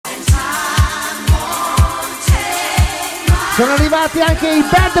Sono arrivati anche i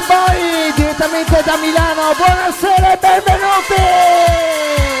Bad Boy direttamente da Milano. Buonasera e benvenuti!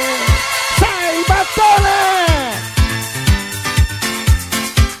 Sei Battone!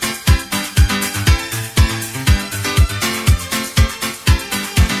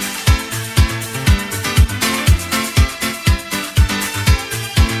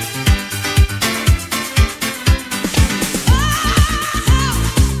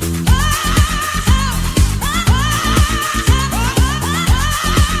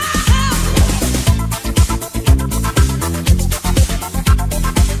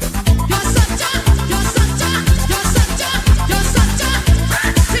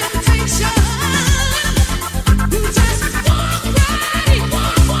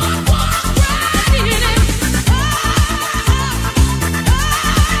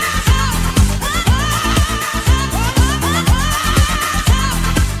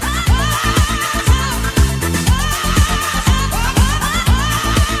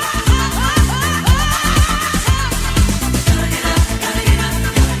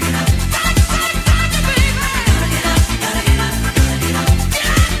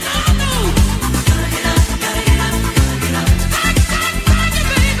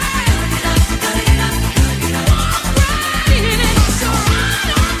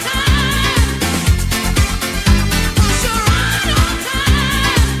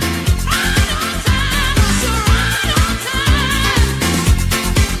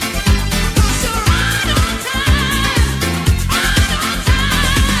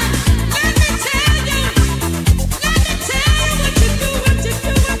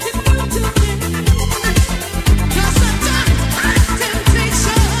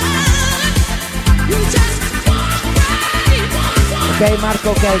 Ok Marco,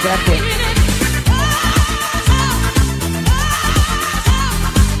 ok, grazie.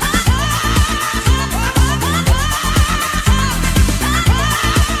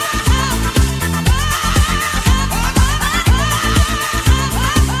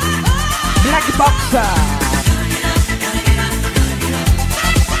 Black Box.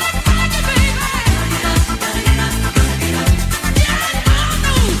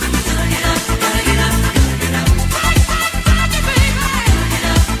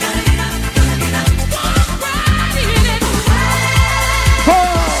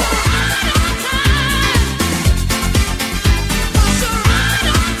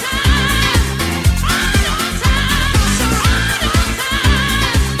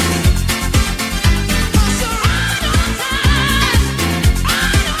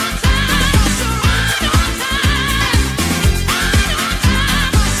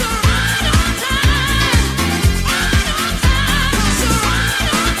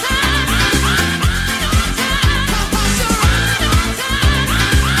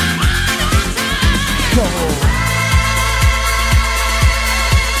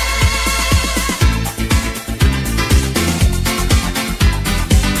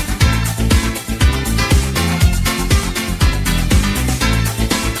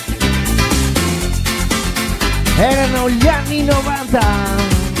 Erano gli anni 90.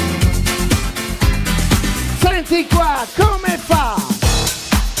 Senti qua come fa.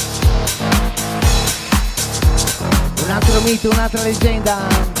 Un altro mito, un'altra leggenda.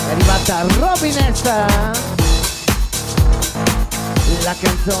 È arrivata Robinetta. La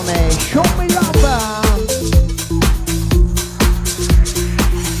canzone Show Me Love.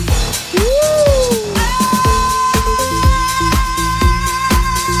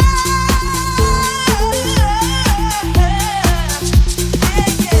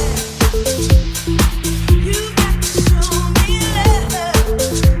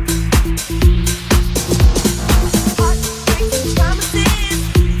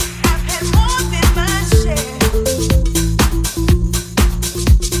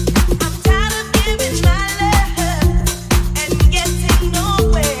 I'm tired of giving up.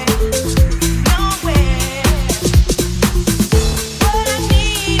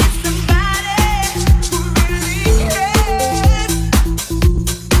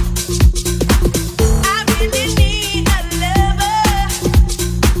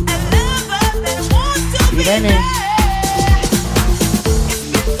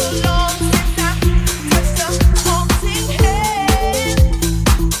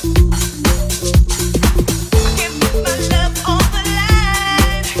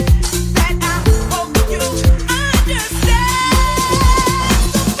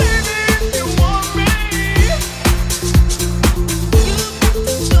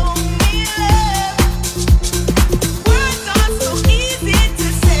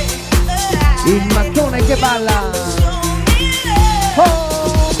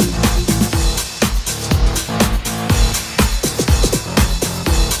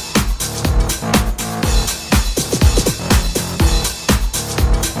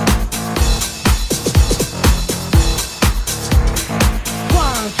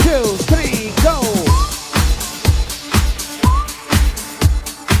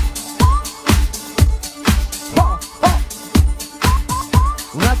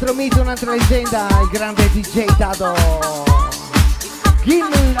 un'altra leggenda, il grande DJ Dado. Give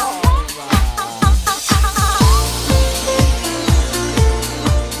me love.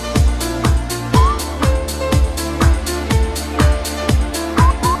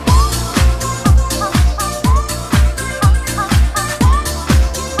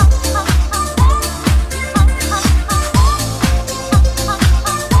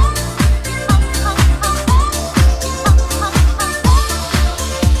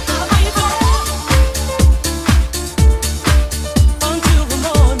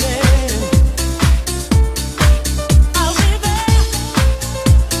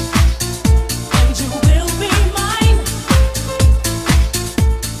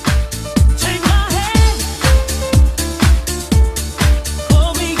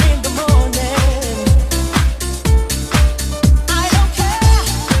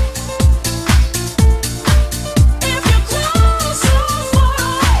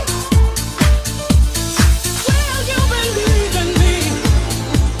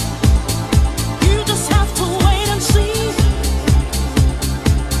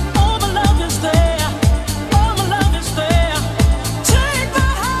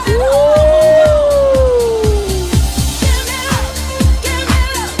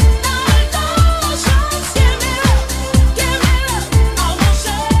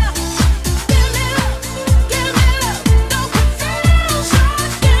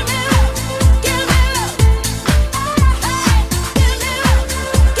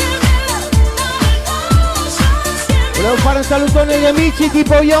 Salutone agli amici di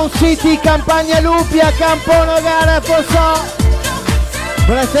Boyon City, Campagna Lupia, Campono Gara, Fossò.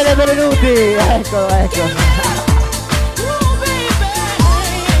 Buonasera e benvenuti. Ecco, ecco.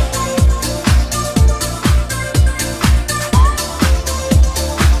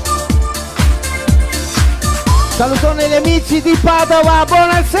 Salutone agli amici di Padova,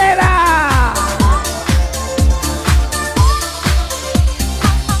 buonasera.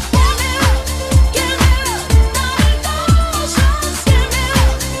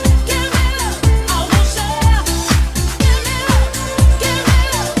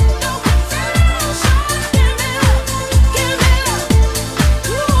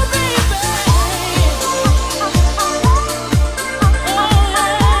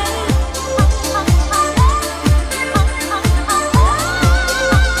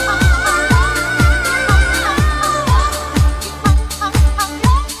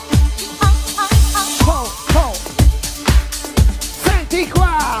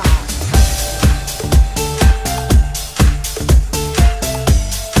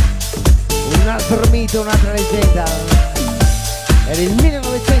 Un'altra leggenda, era il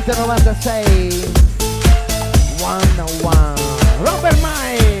 1996, 101, Robert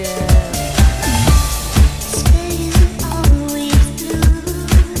Mai.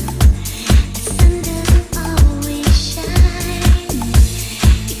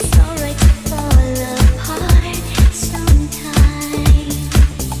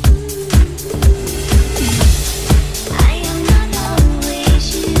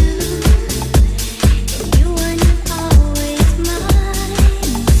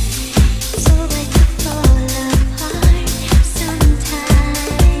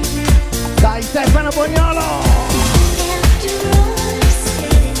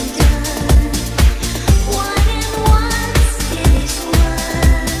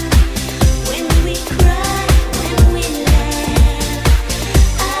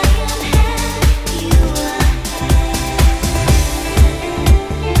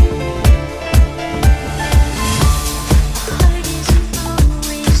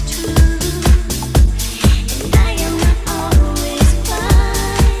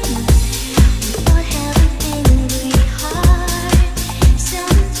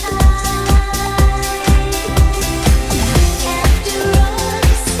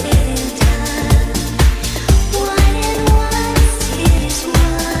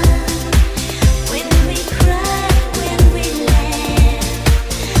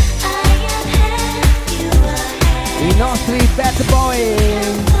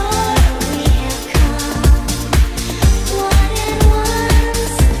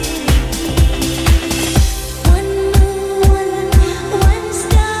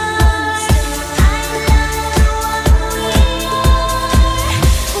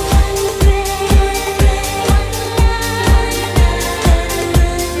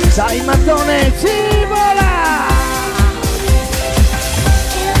 Dai mattone, ci vola!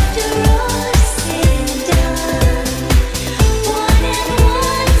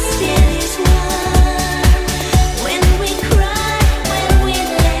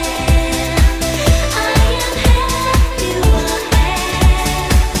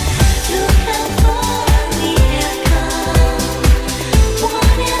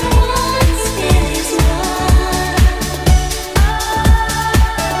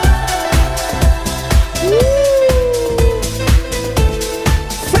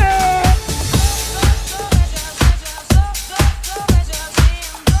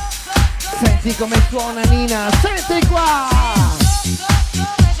 Senti come suona Nina, senti qua!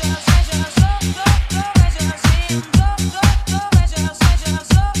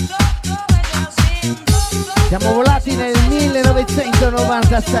 Siamo volati nel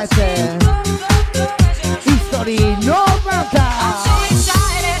 1997. History 90.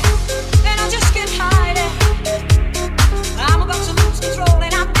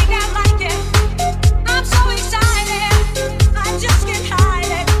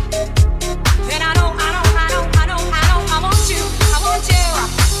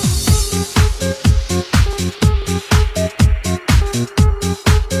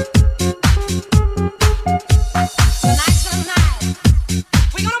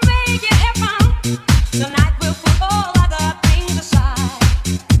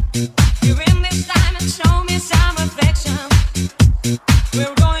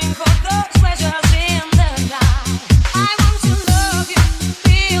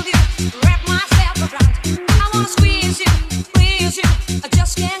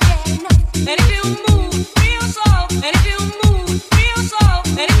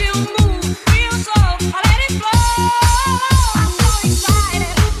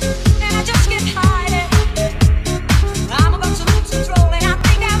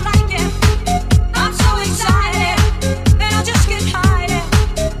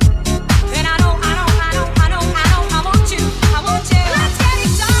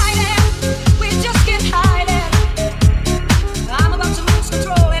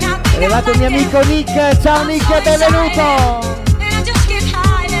 Arrivato il mio amico Nick, ciao Nick, benvenuto!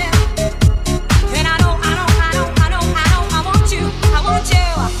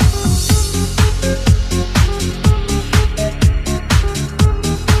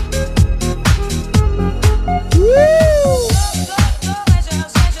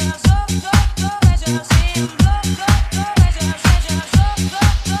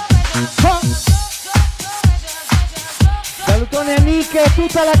 Salutone a Nick e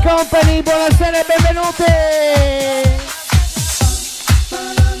tutta la company, buonasera e benvenuti!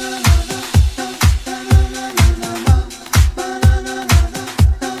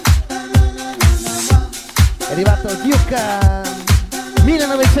 È arrivato Duke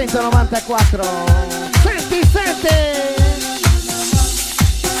 1994. Senti, senti!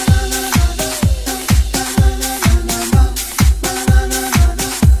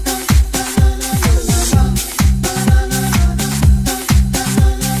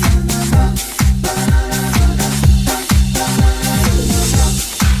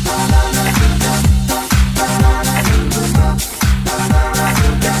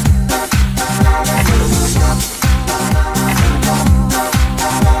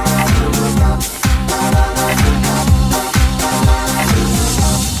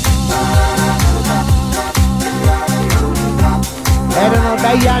 Erano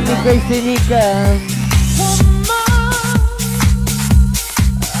dagli anni questi Nick.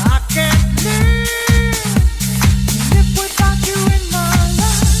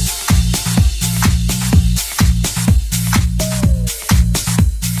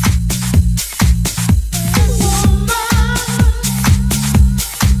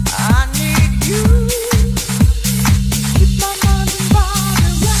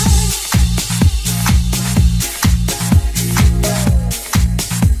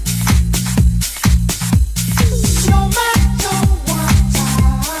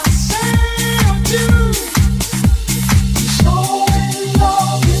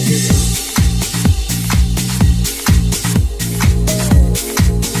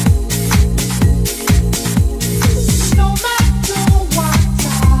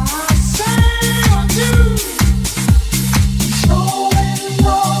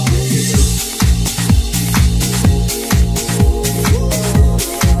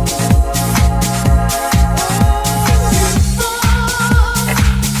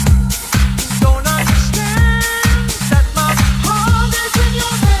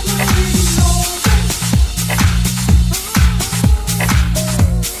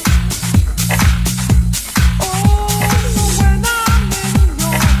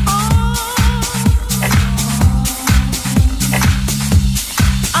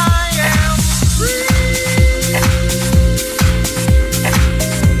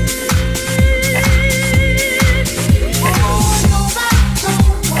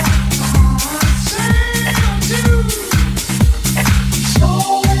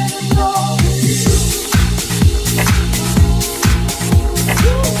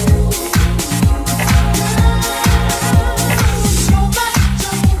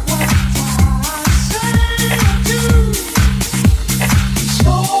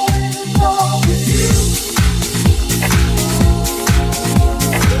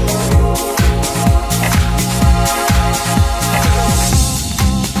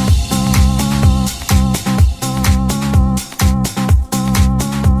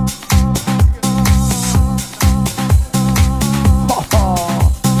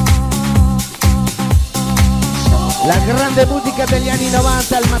 La grande musica degli anni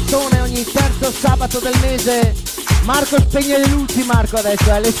 90 al mattone ogni terzo sabato del mese. Marco spegne le luci, Marco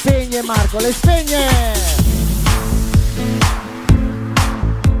adesso, le spegne Marco, le spegne!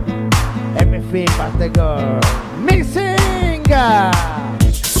 E mi film parte girl. Missing!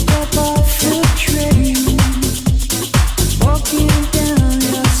 Step off the train, walking down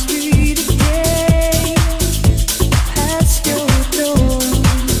your street again, past your door.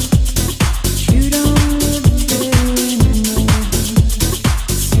 You don't live there anymore.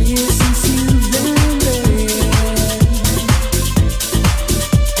 See you since you've been there.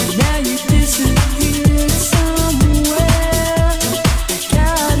 Now you disappeared somewhere.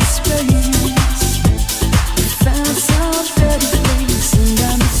 Got a space. Found some better place, and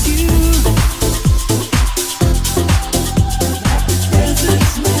I miss you. Like the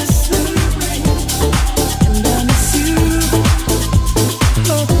deserts miss the rain, and I miss you.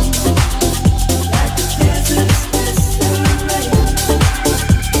 Oh, like the deserts miss the rain.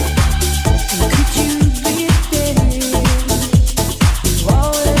 And could you be there?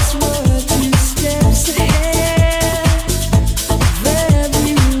 Always were 2 steps ahead of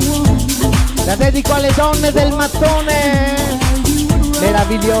everyone. La dedico alle donne del mattone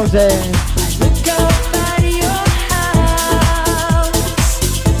meravigliose. Look up at your house,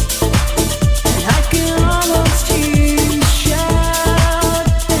 and I can almost hear you shout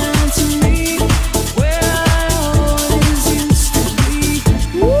down to me where I always used to be.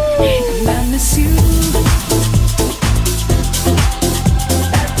 And I miss you.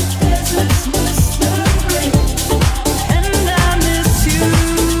 At the deserts miss the rain, and I miss you.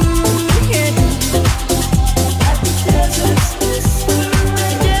 Yeah. At the deserts miss the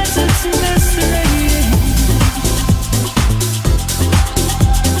rain, deserts miss the rain.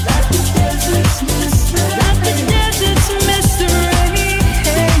 At the deserts miss the rain, at the deserts miss the rain.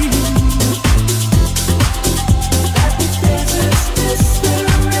 At the deserts miss the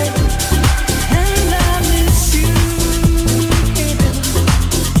rain, and I miss you.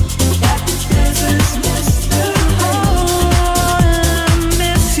 At the deserts miss the rain, oh, I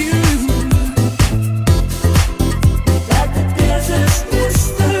miss you. At the deserts miss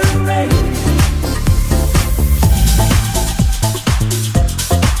the rain.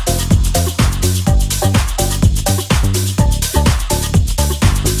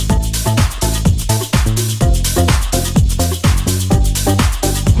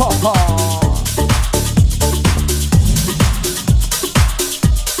 Oh, oh.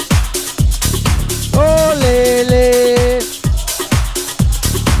 Oh lele,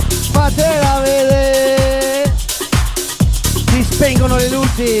 fatela vedere. Si spengono le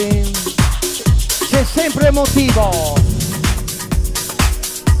luci, c'è sempre motivo.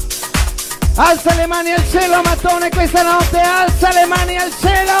 Alza le mani al cielo, mattone, questa notte, alza le mani al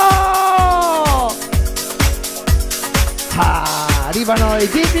cielo. Ah, arrivano i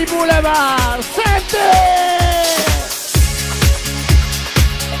Gigi Boulevard, senti!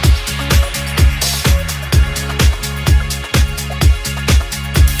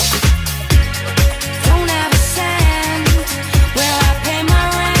 Don't have a cent where I pay my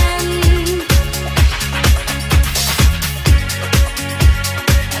rent,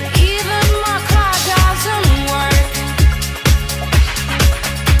 and even my car doesn't work.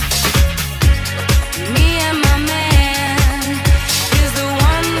 Me and my man is the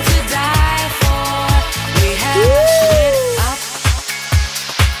one to die for. We have split up.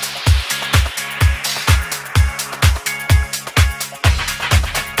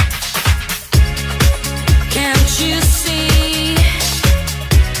 Can't you see?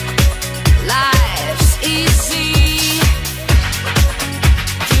 Life's easy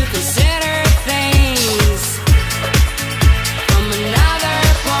to consider things from another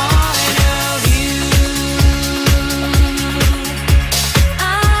point of view.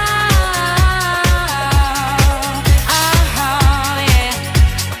 Yeah.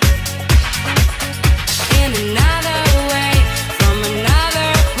 In another way, from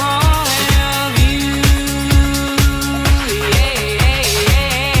another point of view. Yeah.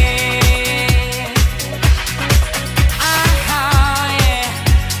 Yeah.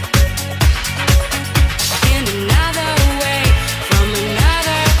 In another way, from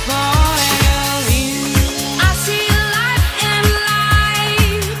another point of view. I see life and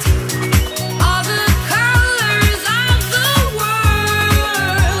light, all the colors of the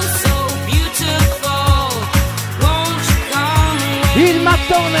world, so beautiful. Won't you come away? Il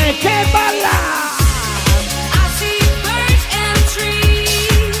mattone che balla! I see birds and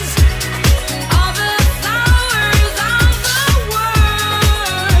trees, all the flowers of the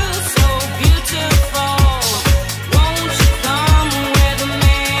world, so beautiful. Won't you come with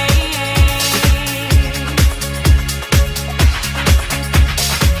me?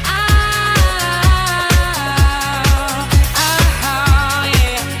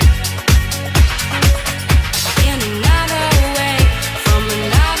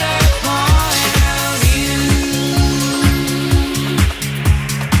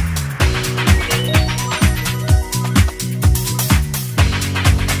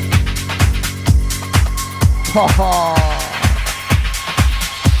 Oh, oh.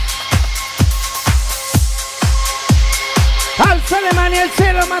 Alza le mani al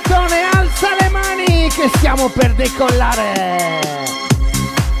cielo, mattone, alza le mani che stiamo per decollare.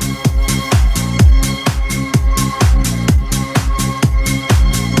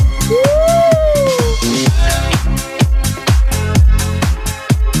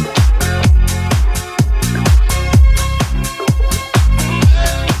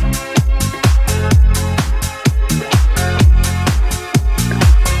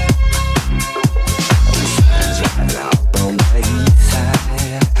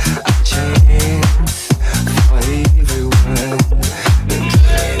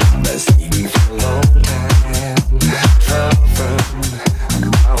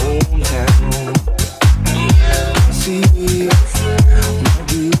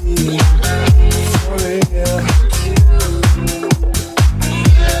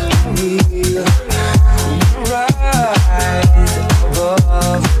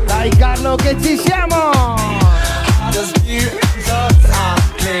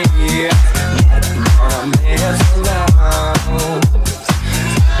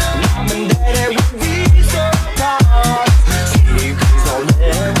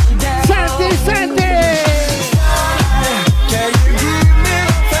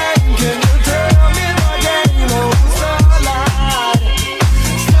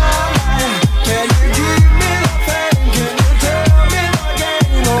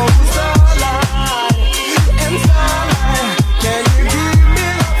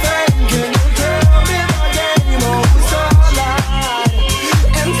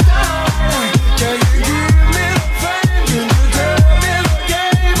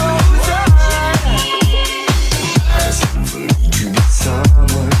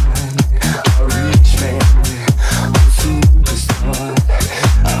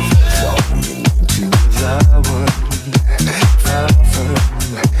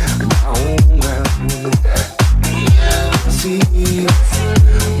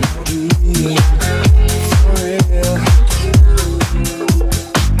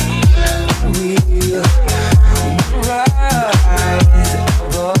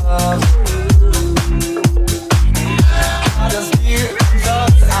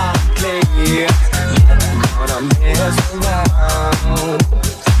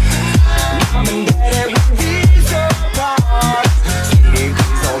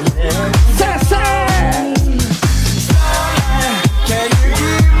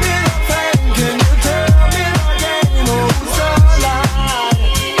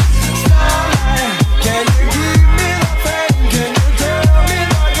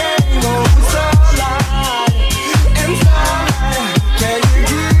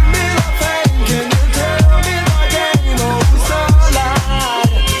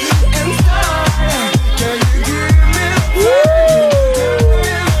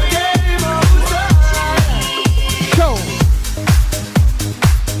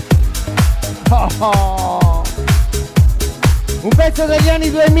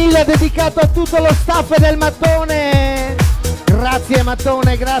 Dedicato a tutto lo staff del mattone. Grazie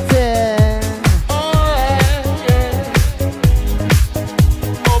mattone, grazie.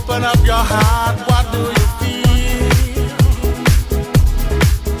 Open up your heart, what do you feel?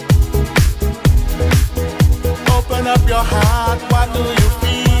 Open up your heart, what do you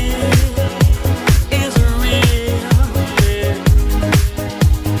feel? Is it real? Yeah.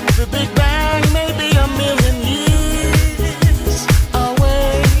 The Big Bang may be a million years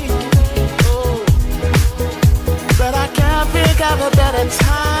away. But I can't think of a better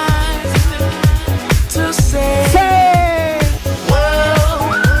time to say, well,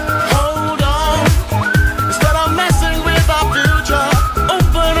 hold on. Instead of messing with our future,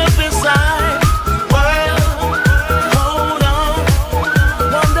 open up inside. Well, hold on.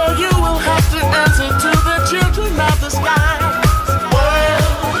 One day you will have to answer to the children of the sky. Well,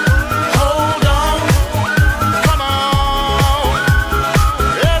 hold on. Come on.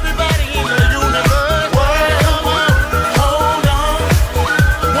 Everybody in the universe. Hold on.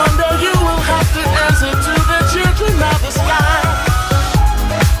 One day you will have to answer to the children of the sky.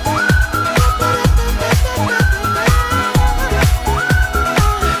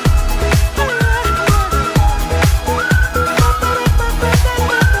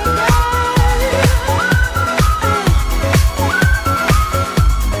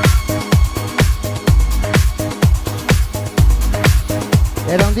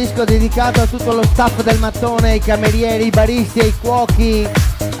 Era un disco dedicato a tutto lo staff del mattone, ai camerieri, ai baristi, ai cuochi,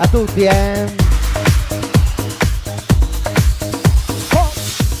 a tutti,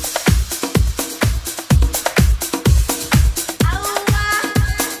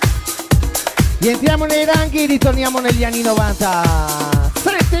 Rientriamo nei ranghi, ritorniamo negli anni 90.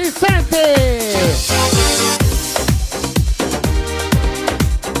 Senti, senti!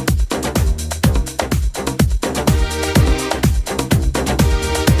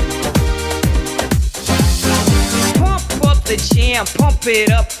 The jam, pump it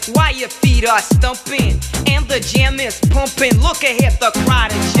up while your feet are stumping. And the jam is pumping. Look ahead, the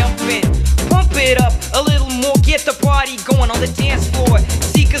crowd is jumping. Pump it up a little more, get the party going on the dance floor.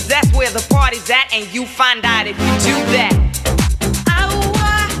 See, cause that's where the party's at, and you find out if you do that.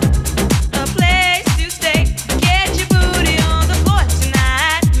 A place to stay. Get your booty on the floor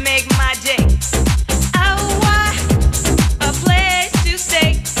tonight. Make my day. A place to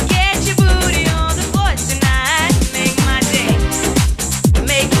stay. Get your booty on the floor tonight. Make my day.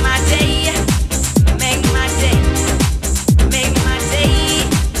 Make my day. Make my day. Make my day.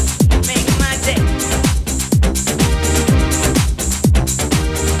 Make my day.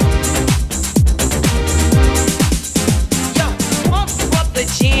 Yo, pump up the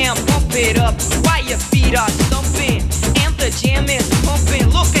jam, pump it up while your feet are stumping. And the jam is pumping.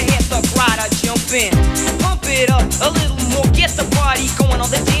 Look ahead, the crowd are jumping. Pump it up a little more, get the party going on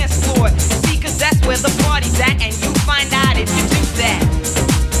the dance floor. See, cause that's where the party's at, and you find out if you do that.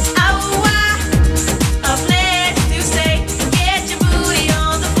 A place to stay. Get your booty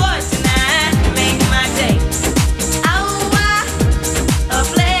on the floor tonight. Make my day. A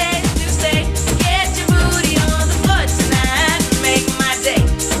place to stay. Get your booty on the floor tonight. Make my day.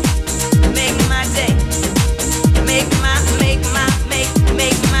 Make my day. Make my day.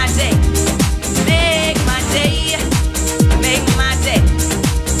 Make my day. Make my day. Make my day.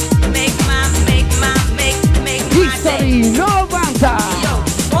 History 90! Yo,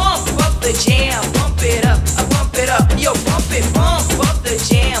 pump up the jam, pump it up, pump it up. Yo, pump up the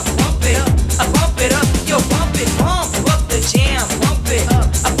jam, pump it up, pump it up. Yo, pump up the jam, pump it up.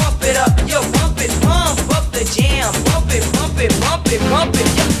 Yo, pump up the jam, pump it, pump it, pump it, pump it.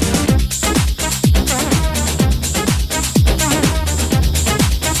 Yo.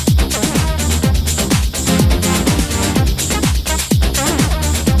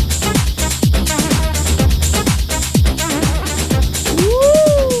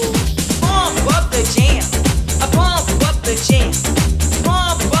 Pump up the jam, pump up the jam,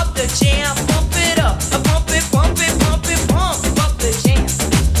 pump up the jam, pump it up, pump it, pump it, pump it, pump up the jam,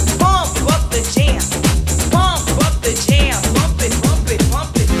 pump up the jam, pump up the jam, pump it, pump it,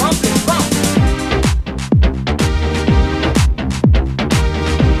 pump it, pump it, pump.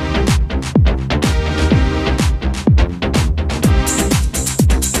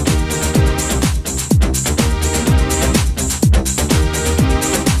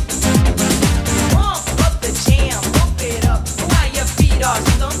 Pump up the jam, pump it up while your feet are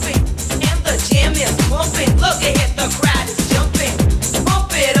stumping. And the jam is pumping. Look ahead, the crowd is jumping.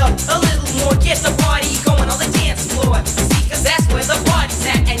 Pump it up a little more, get the party going on the dance floor. See, cause that's where the party's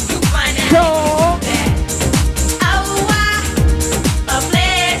at, and you find out Go. that. A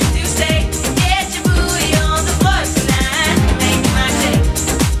place to stay. Get your booty on the floor tonight. Make my day.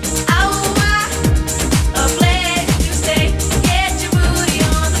 A place to stay. Get your booty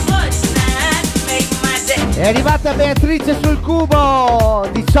on the floor tonight. Make my day. È arrivata Beatrice sul cubo,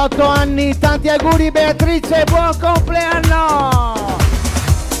 18 anni, tanti auguri Beatrice, buon compleanno!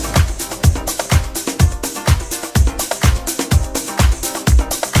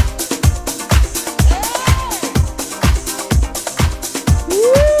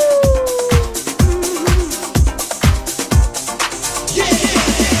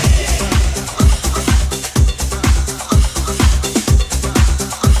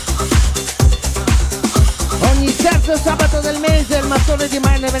 Ogni terzo sabato del mese il mattone di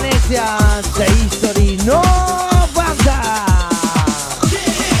Marne Venezia, c'è History 90!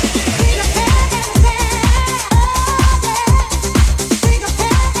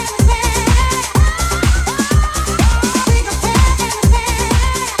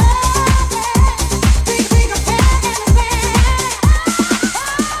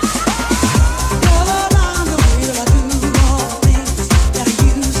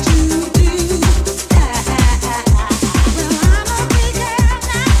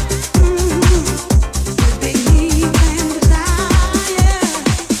 Baby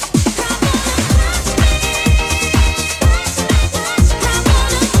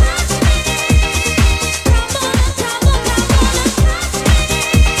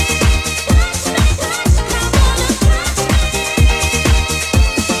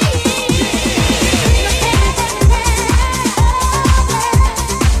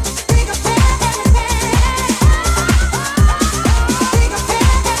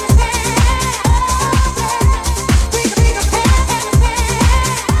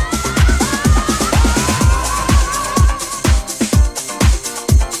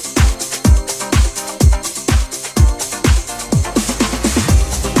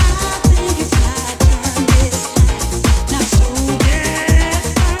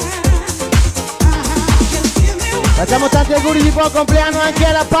auguri di buon compleanno anche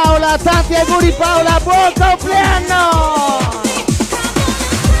alla Paola, tanti auguri Paola, buon compleanno!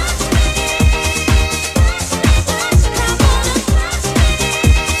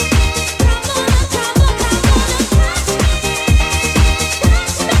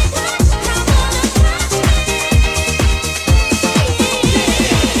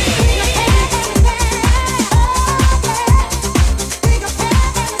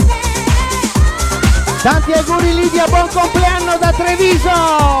 Tanti auguri Lidia, buon compleanno da Treviso!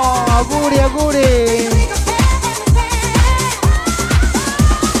 Auguri, auguri!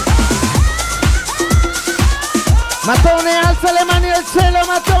 Mattone alza le mani al cielo,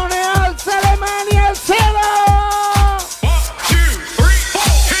 Mattone alza le mani al cielo!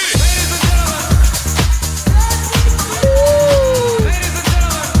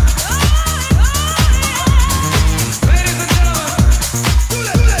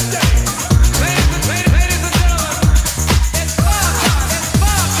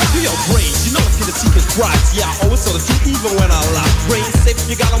 Right, yeah, I always tell the truth even when I lie. Brain safe,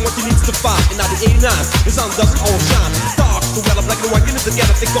 you got on what you need to find. In 1989, the sun doesn't all shine. Stars, the weather, black and white, get it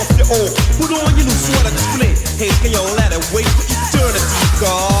together, take off your old. Put on your new sweater, display. Hey, can you let it wait for eternity,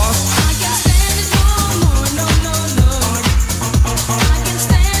 cause I can't stand it no more, no, no, no. I can't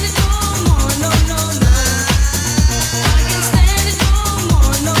stand it no more, no, no, no. I can't stand it no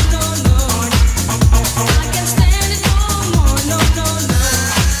more, no, no, no. I can't stand it no more, no, no, no.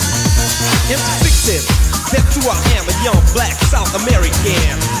 it's fictive. That's who I am, a young black South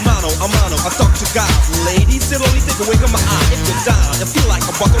American. Mano a mano, I talk to God. Ladies, it'll only take a wink of my eye. If you're down, you feel like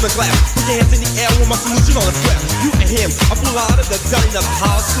a buck on the glass. Put your hands in the air with my solution on the track. You and him, I flew out of the gun in the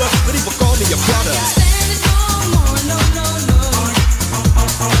house, but even call me your brother. I can't stand it no more, no, no, no.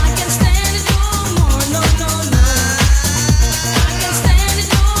 I can't stand it no more, no, no, no. I can't stand it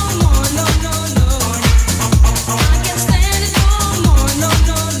no more, no, no, no. I can't stand it no more, no,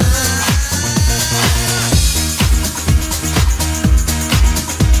 no, no.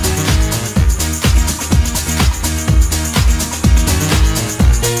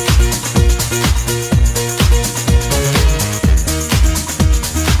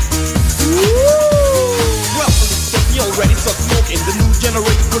 The new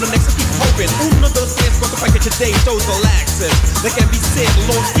generation for the next to keep hoping. Uno, dos, tres, cuatro, para que today those are laxes. They can be said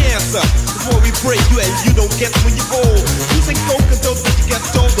long cancer. Before we break you and you don't get when you old. You say go until you get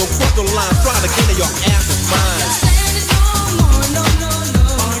told. Don't cross the line, try to get in your ass is mine. I can't stand it no more, no, no, no.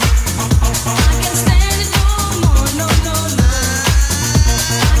 I can't stand it no more, no, no, no.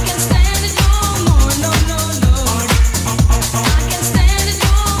 I can't stand it no more, no, no, no. I can't stand it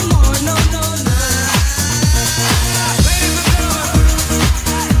no more, no, no, no.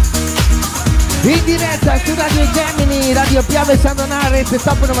 In diretta su Radio Gemini, Radio Piave Sandonare,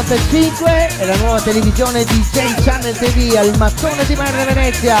 Stop 95 e la nuova televisione di J Channel TV al mattone di Mare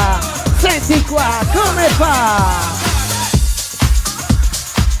Venezia. Senti qua come fa!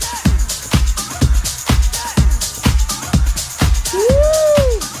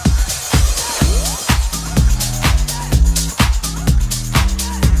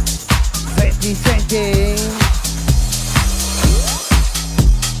 Senti, senti!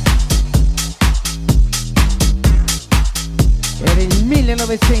 Era il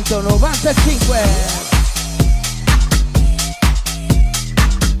 1995.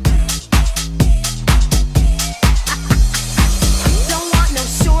 Don't want no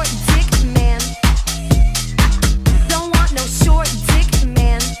short dick man. Don't want no short dick man.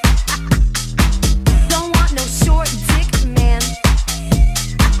 Don't want no short dick man.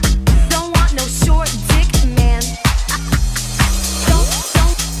 Don't want no short dick man.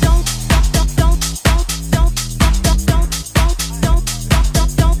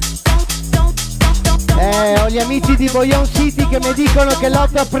 Ho gli amici di Boyon City che mi dicono che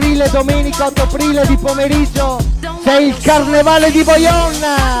l'8 aprile, domenica 8 aprile di pomeriggio, c'è il carnevale di Boyon!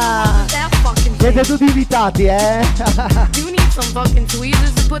 Siete tutti invitati, eh? You need some fucking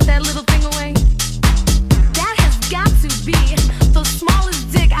tweezers to put that little thing away. That has got to be the smallest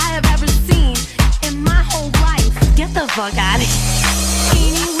dick I have ever seen in my whole life. Get the fuck out of here.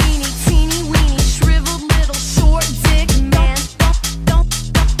 Teeny weeny, teeny weeny, shriveled little short dick man. Don't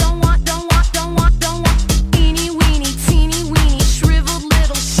want. Teeny weeny, teeny weeny, shriveled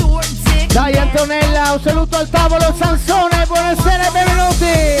little short dick. Dai Antonella, un saluto al tavolo Sansone, buonasera e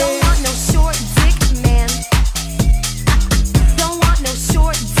benvenuti! Don't want no short dick man. Don't want no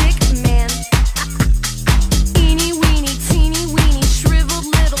short dick man. Teeny weeny, shriveled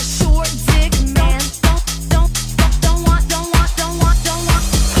little short dick man. Don't want.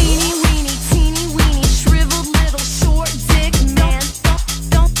 Teeny weeny, shriveled little short dick man.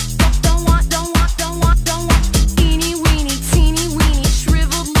 Don't want. Teeny weeny,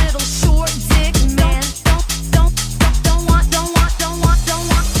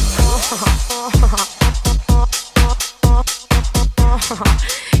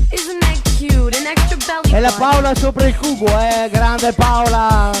 Paola sopra il cubo, grande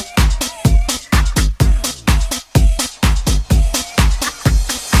Paola.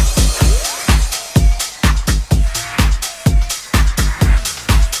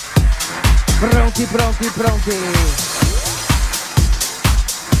 Pronti, pronti, pronti.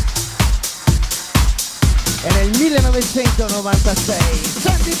 È nel 1996.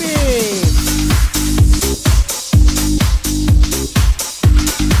 Sandy B.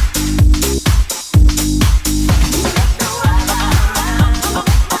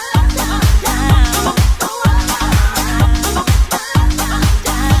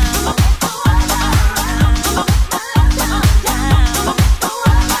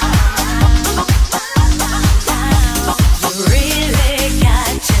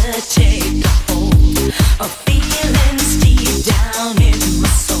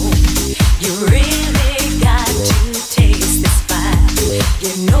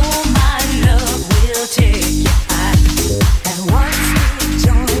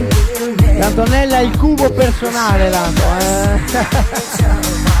 Antonella il cubo personale lato,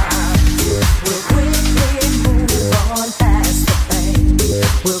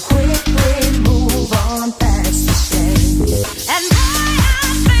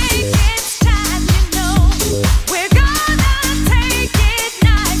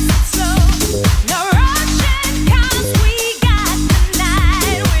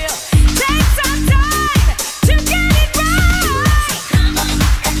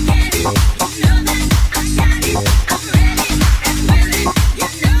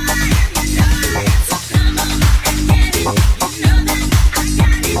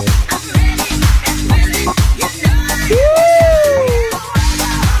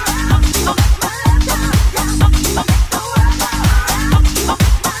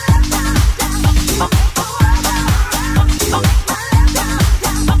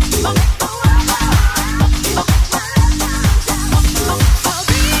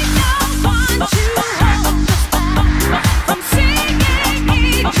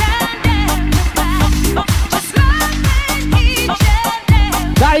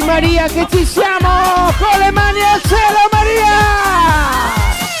 Dai Maria che ci siamo! Con le mani al cielo Maria!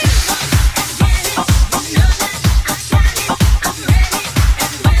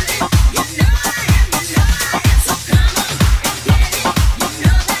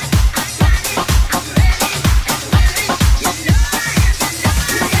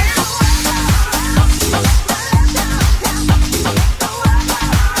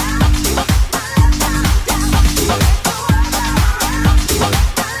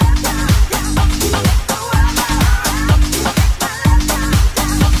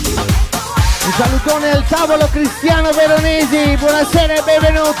 Salutone al tavolo Cristiano Veronesi, buonasera e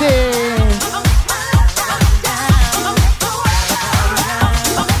benvenuti!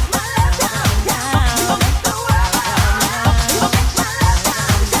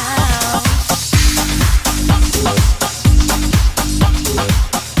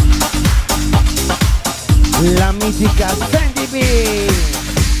 La mitica Sandy B!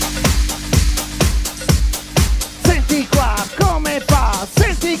 Senti qua come fa,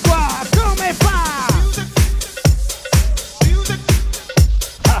 senti qua come fa!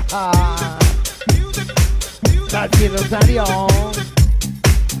 Dai Rosario!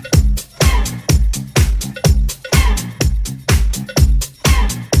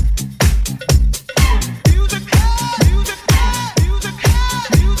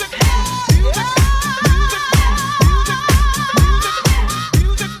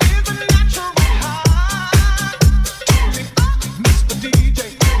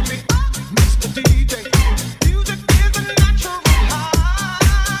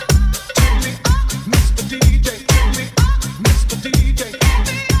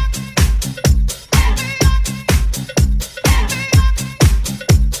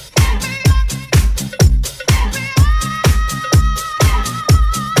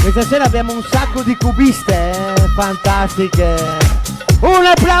 Questa sera abbiamo un sacco di cubiste, fantastiche. Un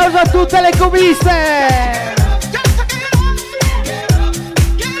applauso a tutte le cubiste!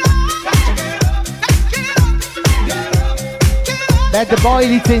 Bad boy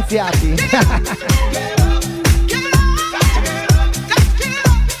licenziati.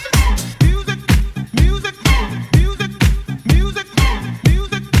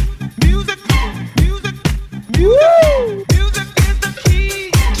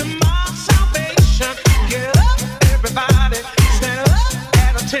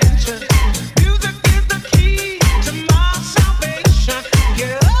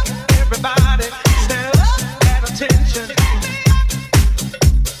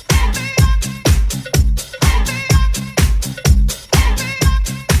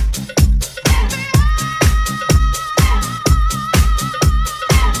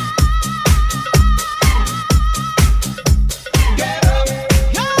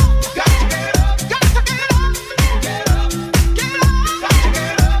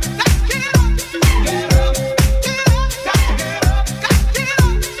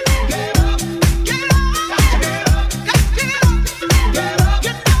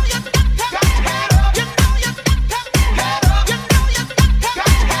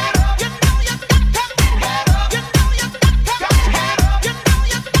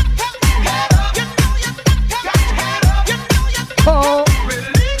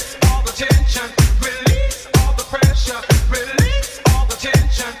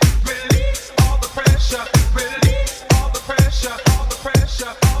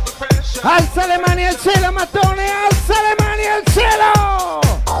 Alza le mani al cielo, Mattone, alza le mani al cielo!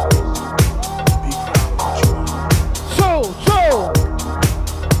 Su!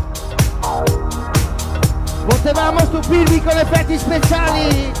 Potevamo stupirvi con effetti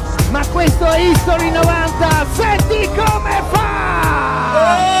speciali, ma questo è History 90, senti come fa!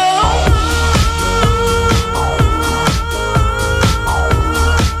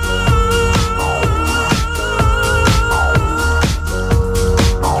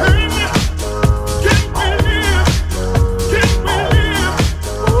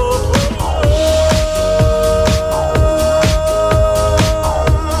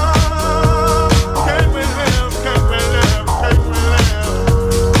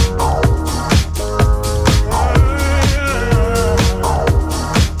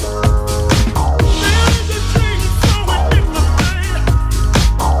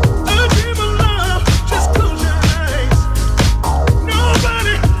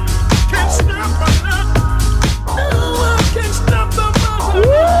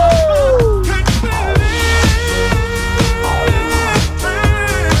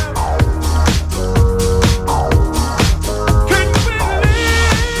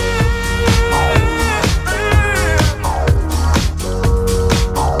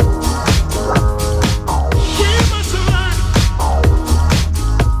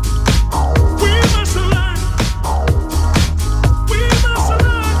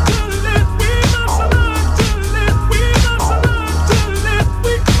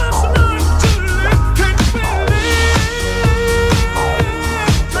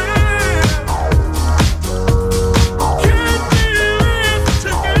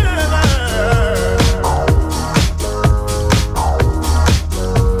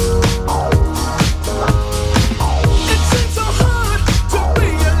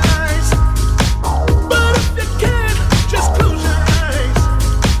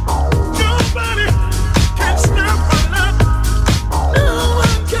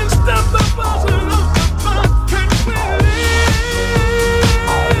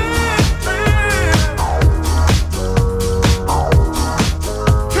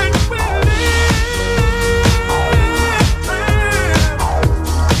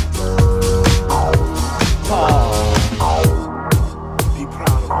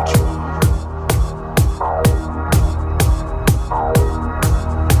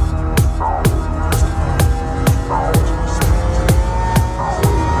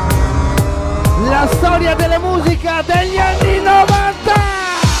 La storia della musica degli anni 90!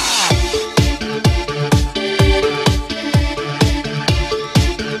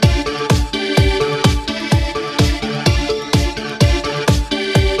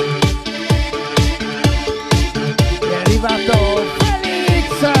 È arrivato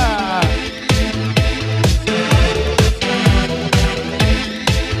Felix!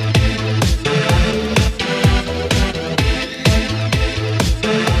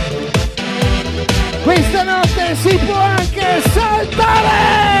 Questa notte si può anche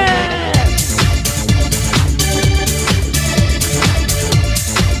saltare!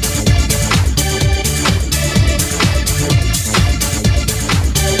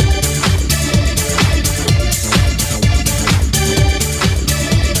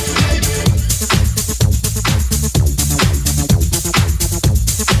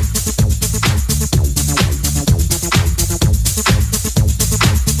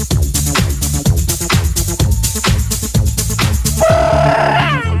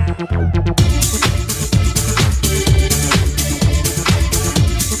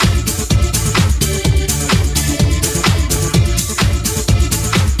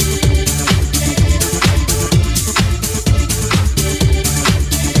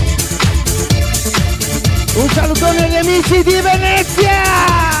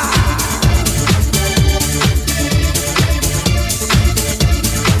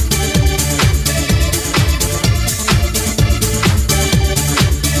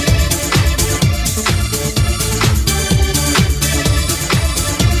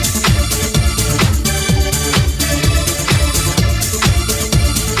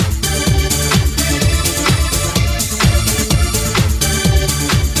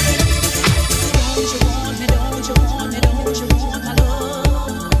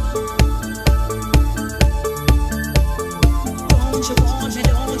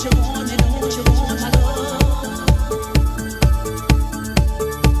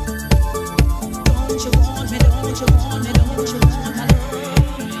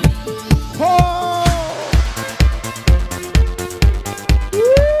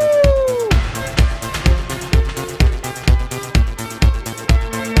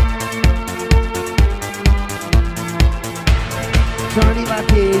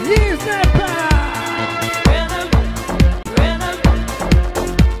 gli snapper.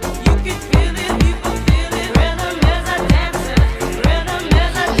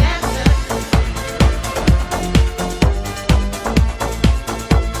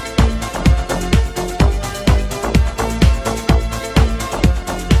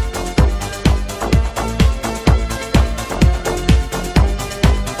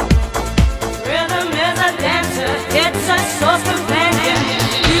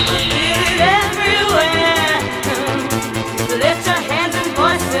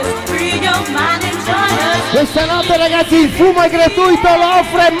 Questa notte ragazzi il fumo è gratuito, lo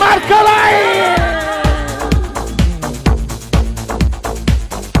offre Marco Lai!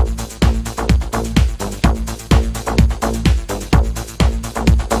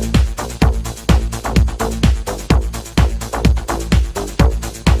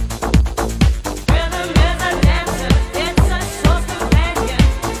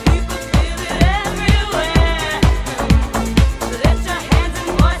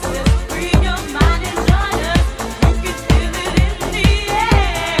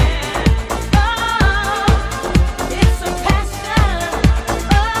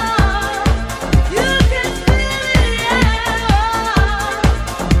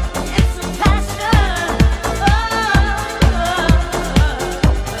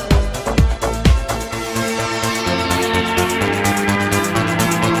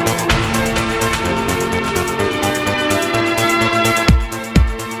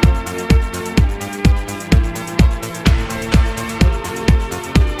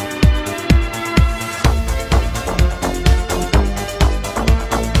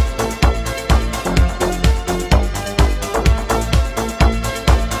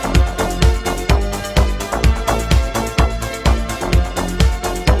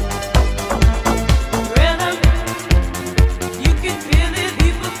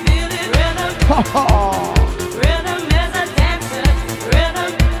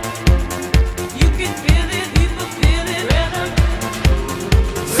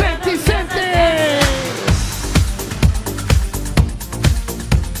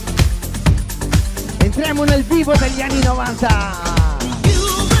 Entriamo nel vivo degli anni 90.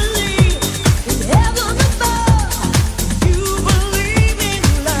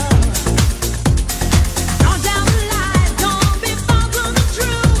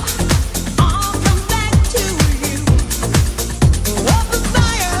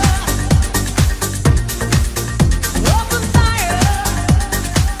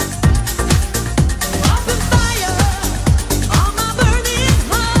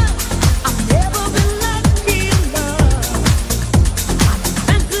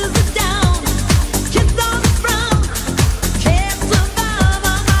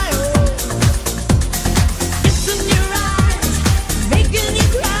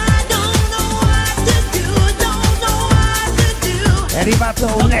 È arrivato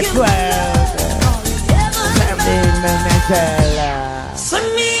un network, Sansone Deejay.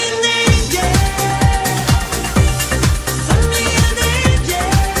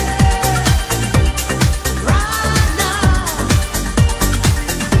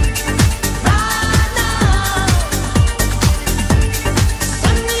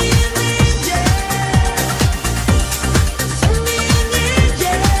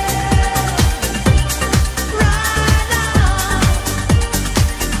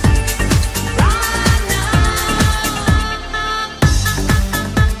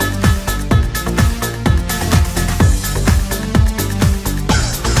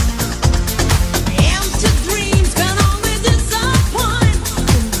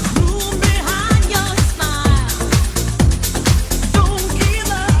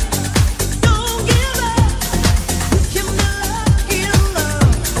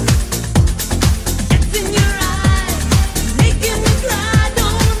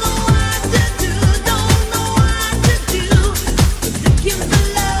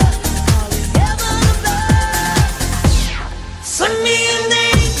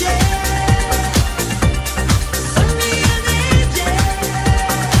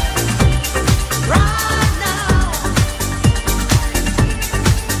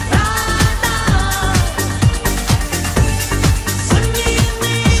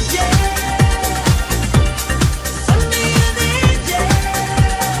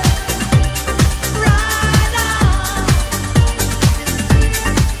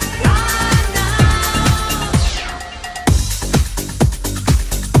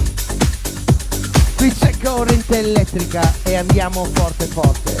 Qui c'è corrente elettrica e andiamo forte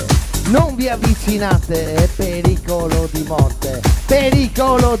forte. Non vi avvicinate, è pericolo di morte.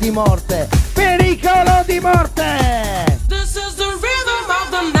 Pericolo di morte. Pericolo di morte. This is the rhythm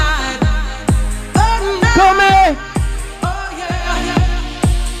of the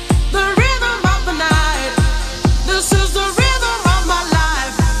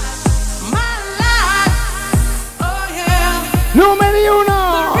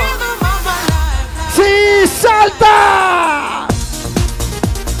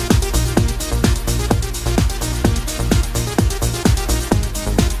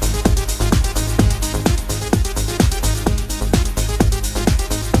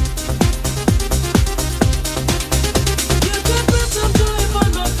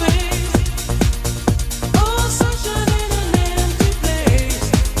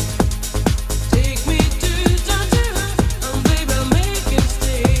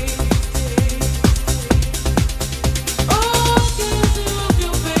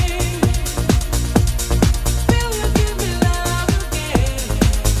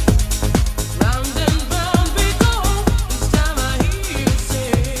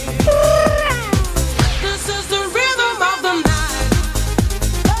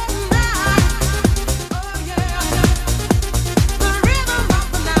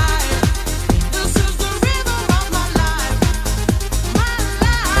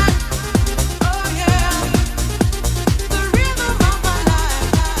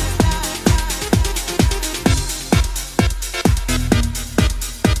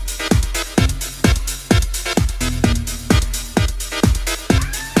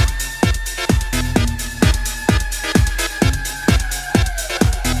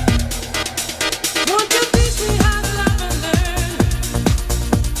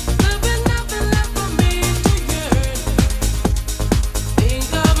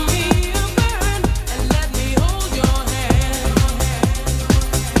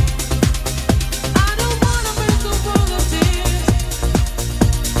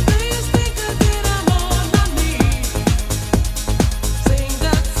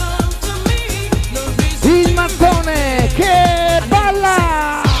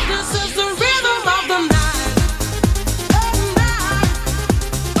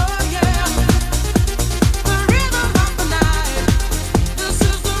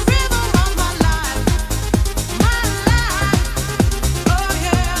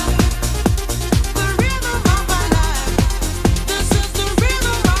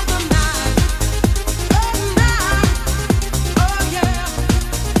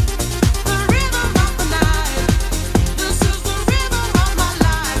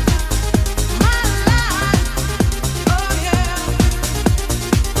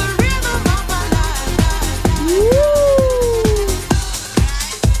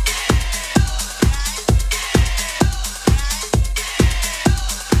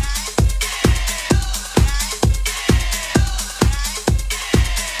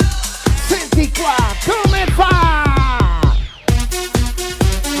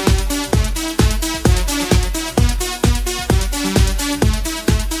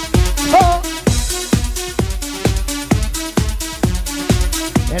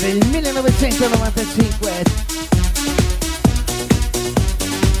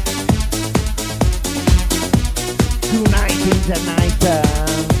Pleasure Night.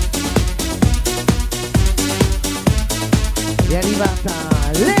 È arrivata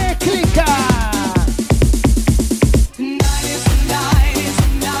le clicca.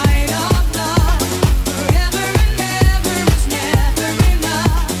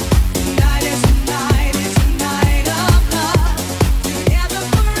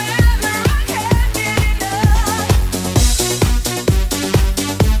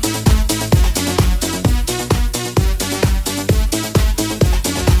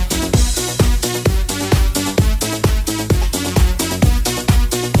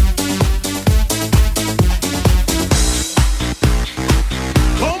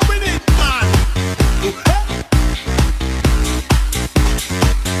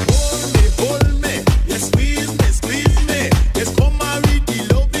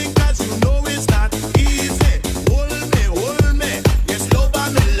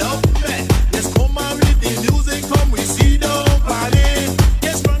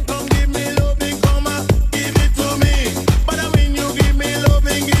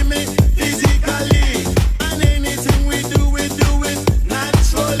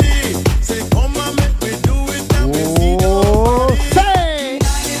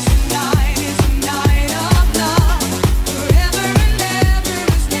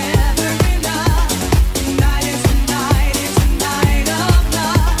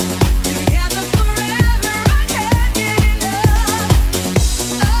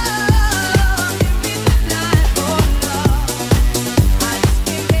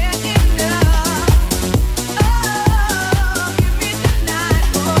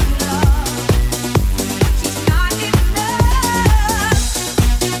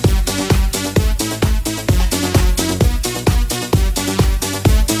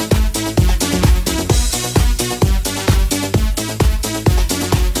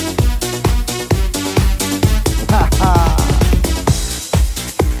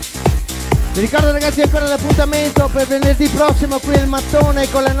 Vi ricordo ragazzi ancora l'appuntamento per venerdì prossimo qui al mattone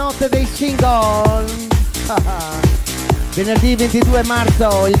con la notte dei single. Venerdì 22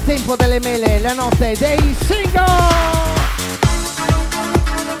 marzo, il tempo delle mele, la notte dei single.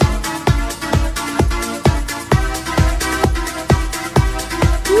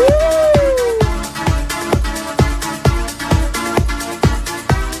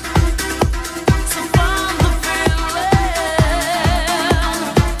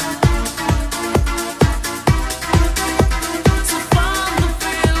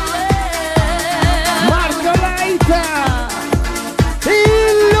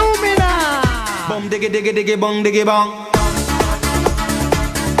 Diggy diggy bong diggy bong.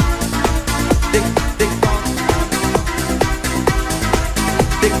 Dig dig bong.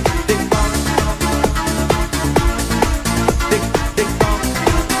 Dig dig bong. Dig dig bong.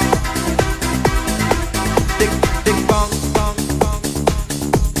 Dig dig bong bong bong.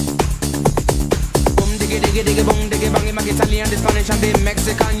 Boom diggy diggy diggy bong diggy bong. I'm Italian, the Spanish and the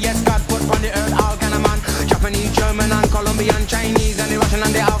Mexican. Yes, God put on the earth all kind of man. Japanese, German and Colombian, Chinese and the Russian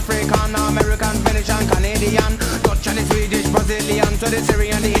and the African, American, Venetian, Canadian, Dutch and the Swedish, Brazilian, to the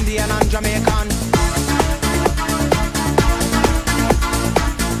Syrian, the Indian and Jamaican.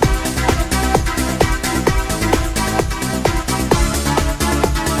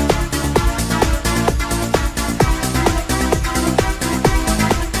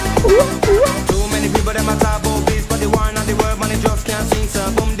 Too many people them a talk about peace, but the war and the world man it just can't sing.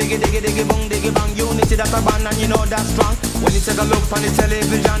 So boom diggy diggy diggy boom diggy bang. Unity that's a band and you know that's strong. When you take a look on the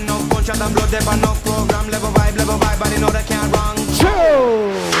television, no gunshot and blood, there but no program. Level vibe, but you know they can't wrong.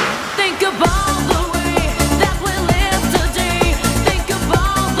 True. Think about the way that we live today. Think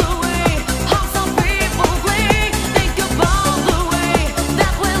about the way how some people play. Think about the way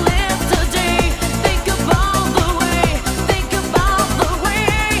that we live today. Think about the way. Think about the way.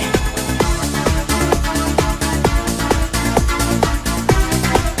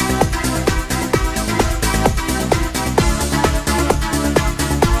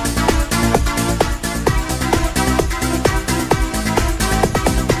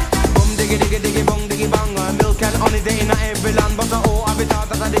 Diggy diggy bong diggy bang. Milk and honey they in every land, but oh I be taught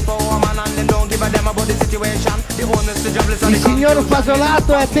that the poor man and them don't give a damn about the situation. The owners, the jobless and Il the signor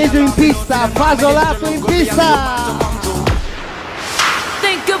Fasolato è atteso in pista. Fasolato in pista.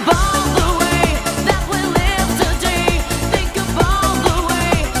 Think about the way that we live today. Think about the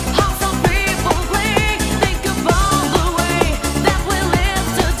way how some people play. Think about the way that we live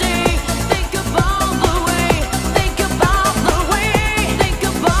today. Think about the way. Think about the way. Think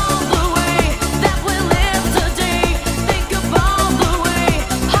about the way that we live today. Think about the way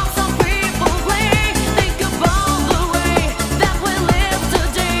how some people play. Think about the way that we live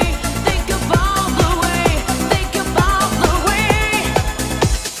today. Think about the way. Think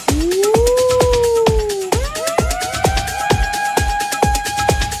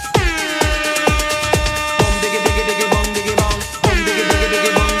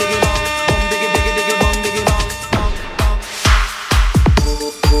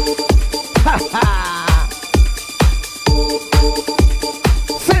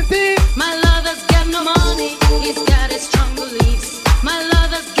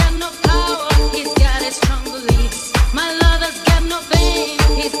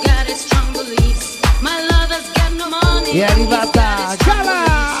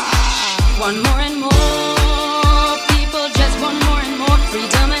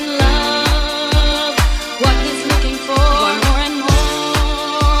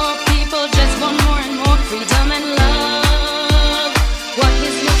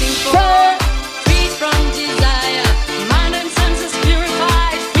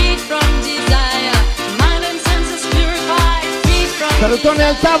Salutone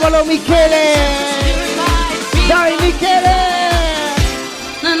al tavolo Michele. Dai Michele.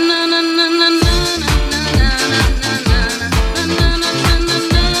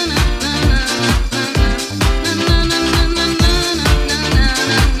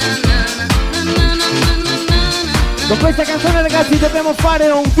 Con questa canzone ragazzi dobbiamo fare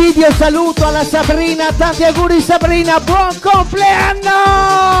un video saluto alla Sabrina. Tanti auguri Sabrina, buon compleanno!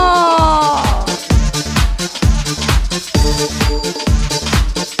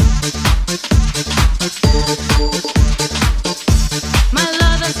 My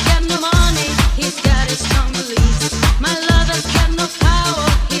lover's got no money, he's got his strong beliefs. My lover's got no power,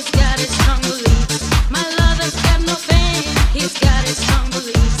 he's got his strong beliefs. My lover's got no fame, he's got his strong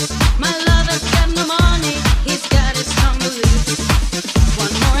beliefs. My lover's got no money, he's got his strong beliefs.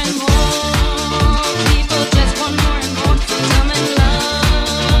 One more and more people just want more and more to come and love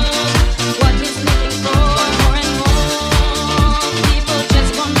what he's looking for. More and more people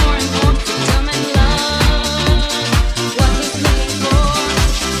just want more and more to come and love what he's looking for.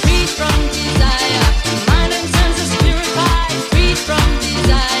 Free from desire, mind and senses purified. Free from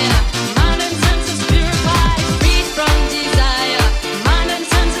desire, mind and senses purified. Free from desire, mind and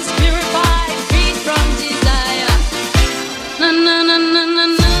senses purified. Free from desire. Na na na na na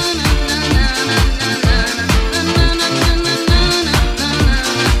na.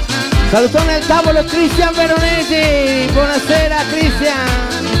 Salutone al tavolo Cristian Veronesi. Buonasera Cristian.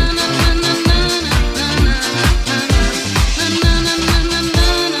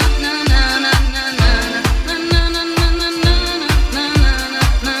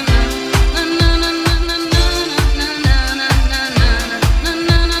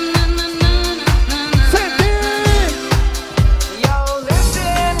 Yo,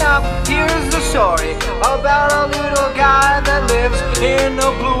 listen up, here's the story about a little guy that lives in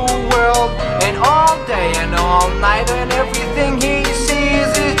a blue world. And all day and all night and everything he sees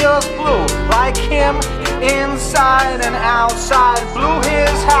is just blue. Like him, inside and outside. Blue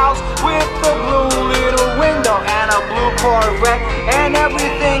his house with a blue little window and a blue Corvette. And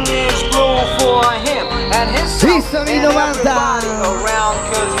everything is blue for him and his History 90. around,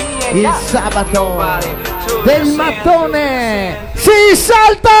 'cause he ain't Il got sabato nobody to del listen. mattone si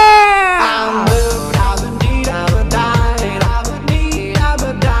salta!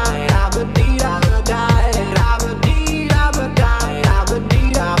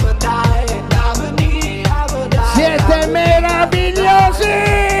 Siete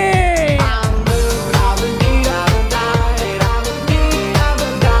meravigliosi!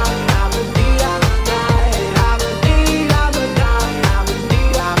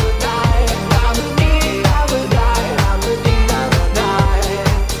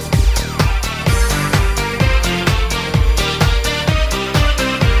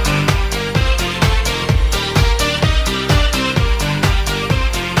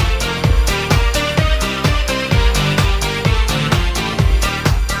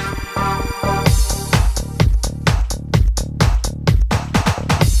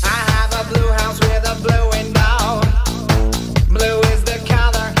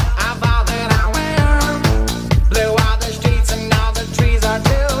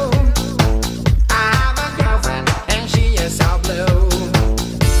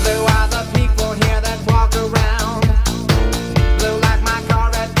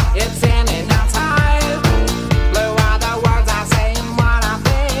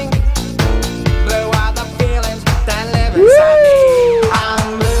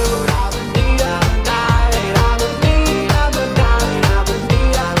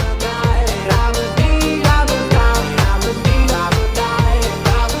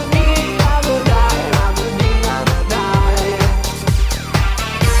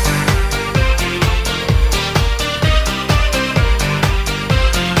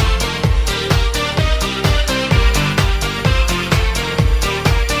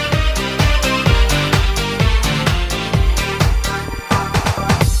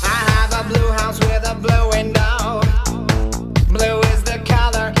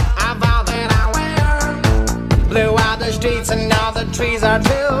 trees are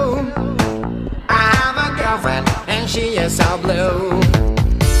blue. I have a girlfriend and she is so blue.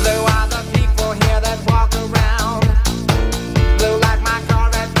 Blue are the people here that walk around. Blue like my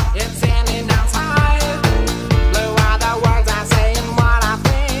Corvette, it's standing outside. Blue are the words I say and what I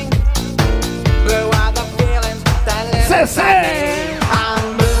think. Blue are the feelings that live inside me.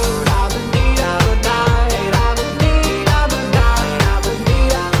 I'm blue.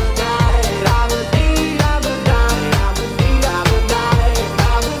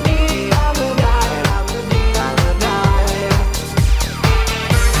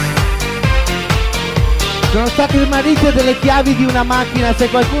 Sono state smarrite delle chiavi di una macchina, se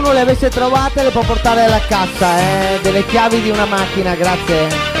qualcuno le avesse trovate le può portare alla cassa, delle chiavi di una macchina, grazie.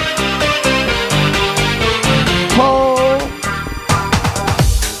 Oh,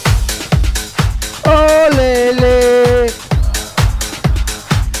 oh lele,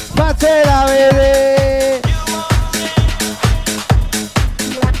 faccela vedere.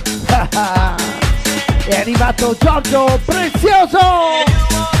 È arrivato Giorgio Prezioso.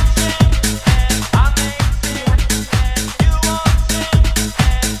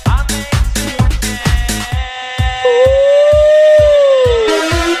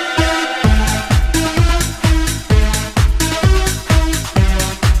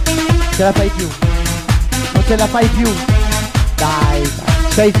 Ce la fai più, non ce la fai più, dai,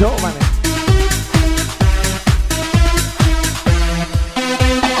 sei giovane.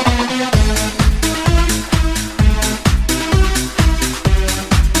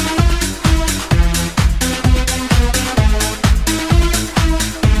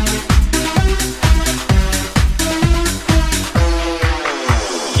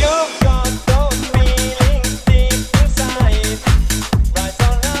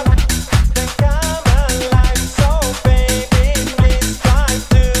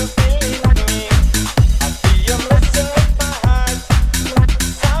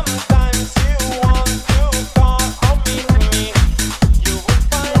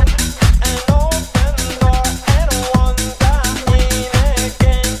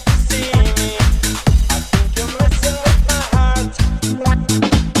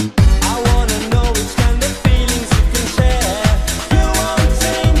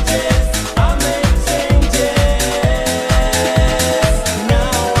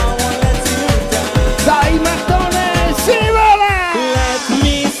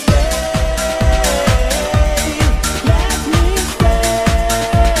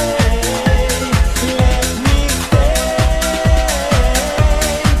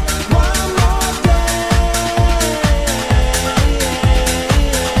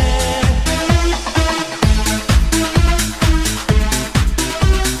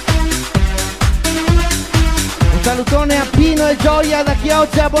 Salutone a Pino e Gioia da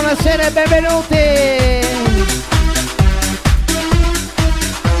Chioggia, buonasera e benvenuti!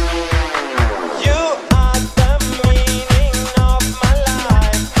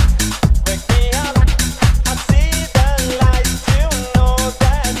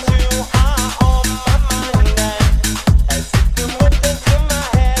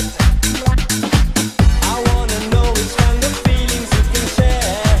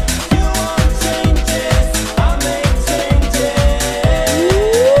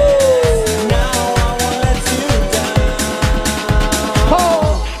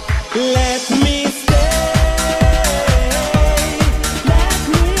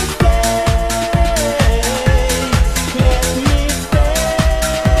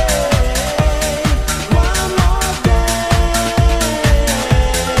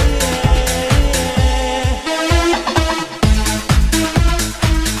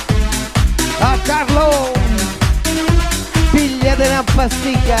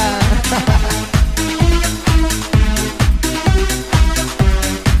 Pastica.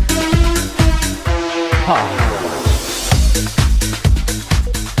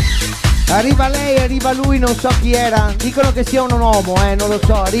 Arriva lei, arriva lui, non so chi era. Dicono che sia un uomo, non lo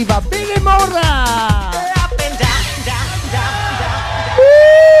so. Arriva Billy Morra.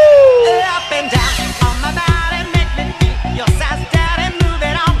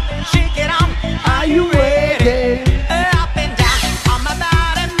 Are you ready?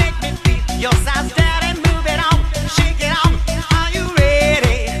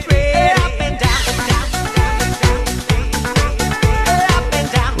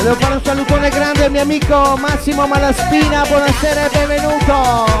 Volevo fare un salutone grande al mio amico Massimo Malaspina, buonasera e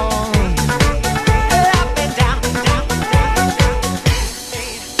benvenuto!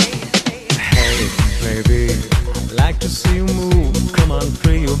 Hey baby, I'd like to see you move. Come on,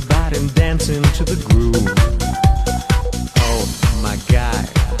 free your body and dance into the groove. Oh my God,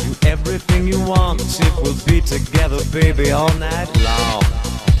 do everything you want. If we'll be together, baby, all night long.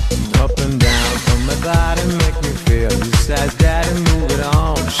 Up and down from my body, make me feel. You said daddy, move it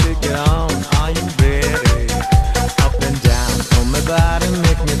on, shake it on. Are you ready? Up and down from my body,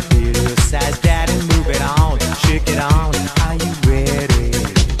 make me feel. You said daddy, move it on, shake it on. Are you ready?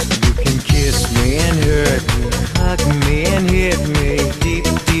 You can kiss me and hurt me, hug me and hit me deep,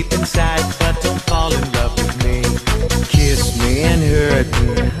 deep inside, but don't fall in love with me. Kiss me and hurt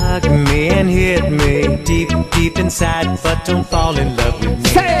me, hug me and hit me deep, deep inside, but don't fall in love with me.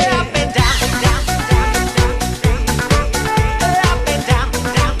 Say up and down, down, down, up and down,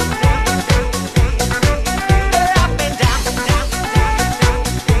 down, down.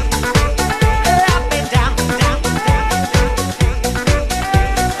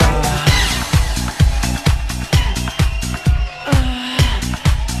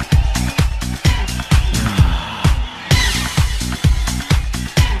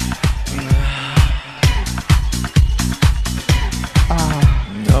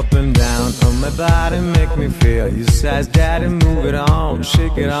 You size daddy, move it on,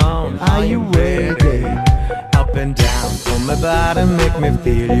 shake it on. Are you ready? Up and down on my body, make me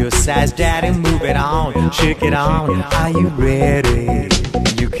feel your size daddy, move it on, shake it on. Are you ready?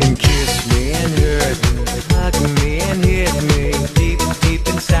 You can kiss me and hurt me, hug me and hit me, deep, deep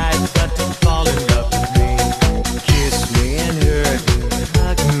inside, but don't fall in love with me. Kiss me and hurt me,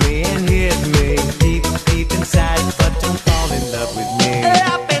 hug me and hit me, deep, deep inside, but don't fall in love with me.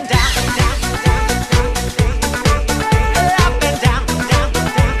 Up and down, down, down, down, up and down, down,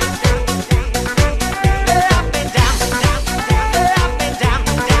 down, up and down, down, up and down,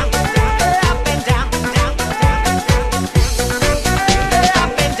 down, up and down, down,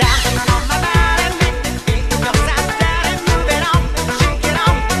 up and down on my body, make me feel your size, daddy, move it on, shake it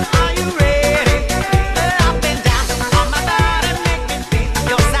on. Are you ready? Up and down on my body, make me feel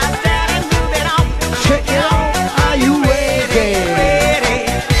your size, daddy, move it on, Shake it on, are you ready? ready.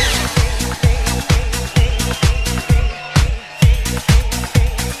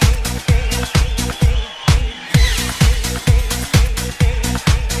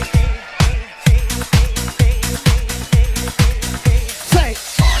 Sei.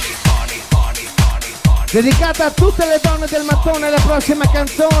 Dedicata a tutte le donne del mattone, la prossima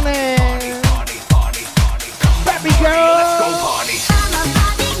canzone. Baby girl. I'm a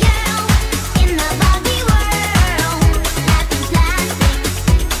Barbie girl in the Barbie world. Life is plastic,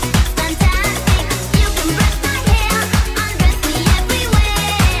 fantastic. You can brush my hair, undress me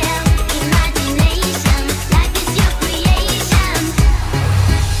everywhere. Imagination, life is your creation.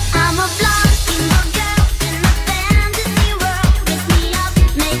 I'm a blonde single girl in a fantasy world. Dress me up,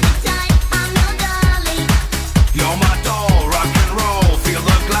 make it tight. I'm your darling. You're my doll, rock and roll, feel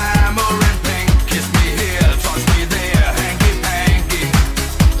the glamour and pink. Kiss me here, touch me there, hanky panky.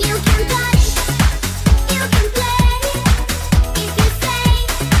 You can touch, you can play. If you say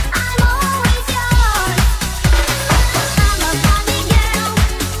I'm always yours. I'm a Barbie girl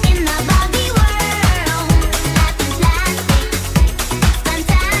in the Barbie world. Life is plastic,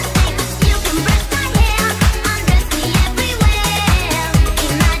 fantastic. You can brush my hair, undress me everywhere.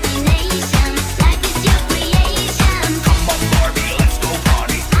 Imagination, life is your creation. Come on Barbie, let's go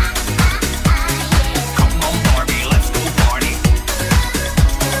party. Come on Barbie, let's go party.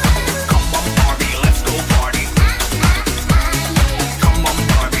 Come on Barbie, let's go party. Come on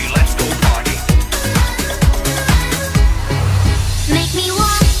Barbie, let's go party. Make me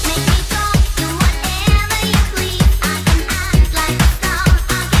walk, make me talk, do whatever you please. I can act like a star,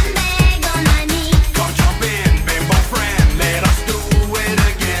 I can beg on my knees. Come jump in, bimbo friend, let us do it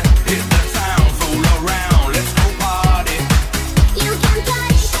again. Hit the town, fool around, let's go party. You can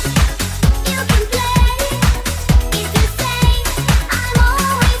touch, you can play. If you say I'm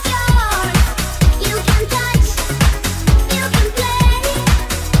always yours. You can touch, you can play.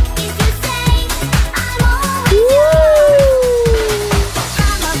 If you say I'm always yours.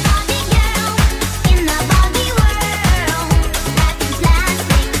 I'm a Barbie girl in the Barbie world. Life is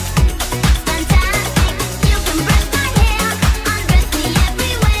plastic, fantastic. You can brush my hair, undress me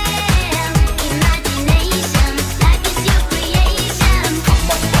everywhere. Imagination, life is your creation. Come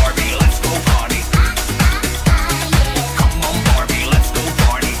on Barbie, let's go party. Come on Barbie, let's go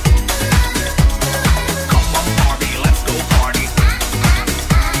party. Come on Barbie, let's go party.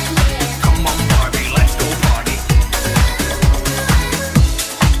 Come on Barbie, let's go party.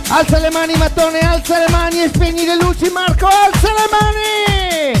 Alza le mani mattone, alza le mani e spegni le luci. Marco, alza le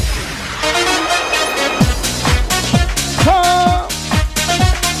mani. Oh.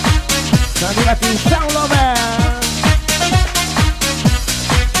 Sono arrivati in Sound Lover.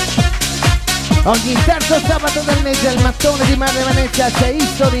 Ogni terzo sabato del mese al mattone di Mare Venezia c'è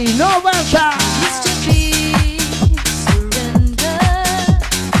History 90. Used to be surrender.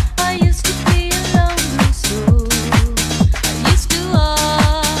 I used to be a lonely soul. I used to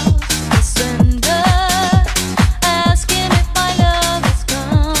ask surrender, asking if my love has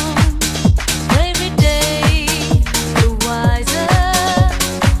come. Every day, the wiser.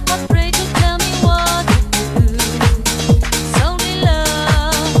 Afraid to tell me what to do. It's only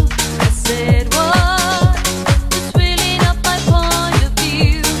love. I said what? It's really not my point of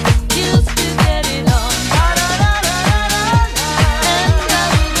view. Used to get it on.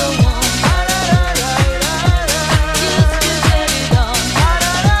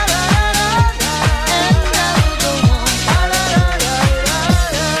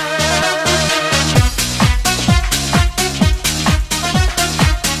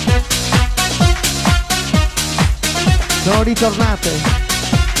 Sono ritornate.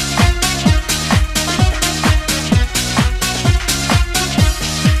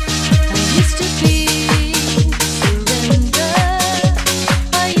 I used to be surrender.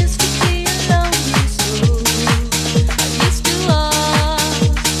 I used to be a lonely soul.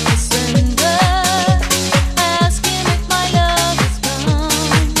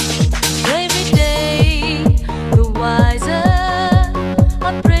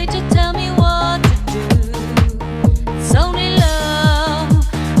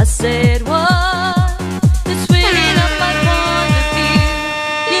 said what? It's filling up my point of view.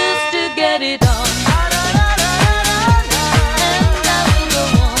 Used to get it on. And I will go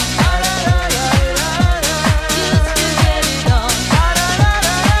on. Used to get it on.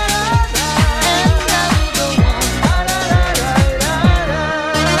 And I will go on.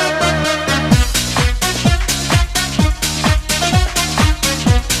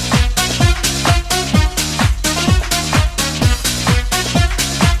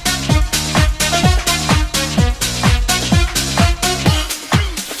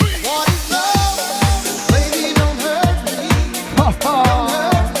 Oh, oh.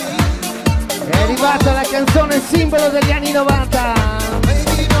 È arrivata la canzone simbolo degli anni 90.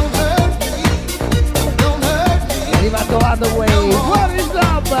 È arrivato Hathaway. What is love?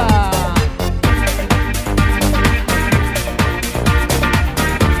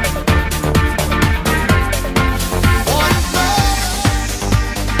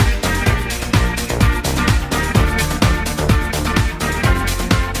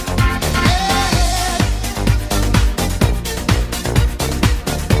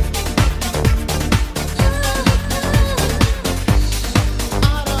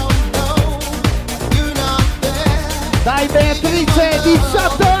 Dai Beatrice,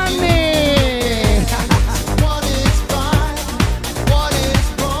 18 anni!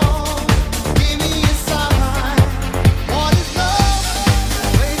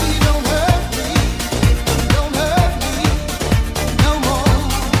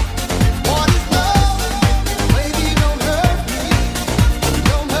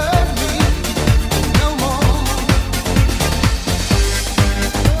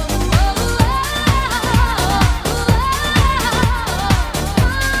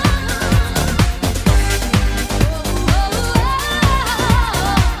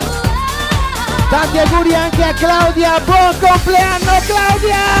 Tanti auguri anche a Claudia, buon compleanno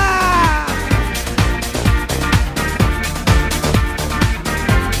Claudia!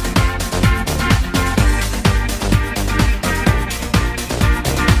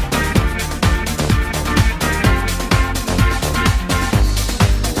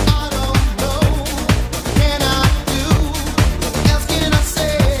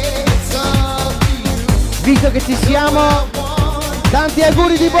 Visto che ci siamo, tanti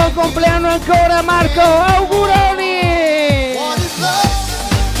auguri di buon compleanno ancora Marco, auguroni!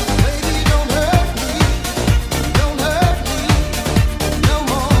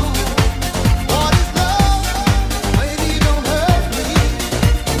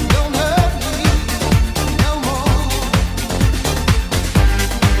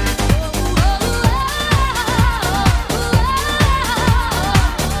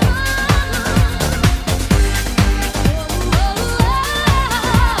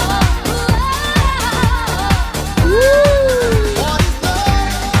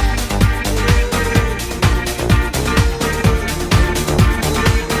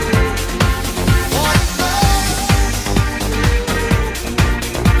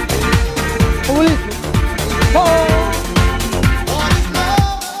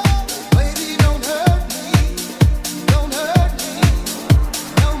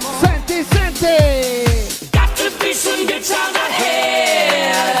 Senti, senti! Got to be some good times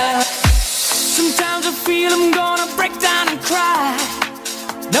ahead. Sometimes I feel I'm gonna break down and cry.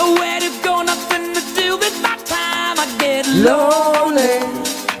 Nowhere to go, nothing to do with my time. I get lonely,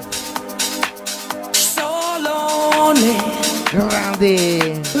 so lonely,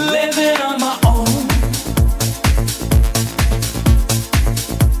 Grandi! living on my own.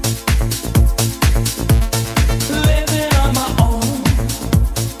 Living on my own.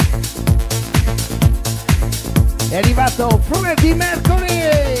 È arrivato Freddie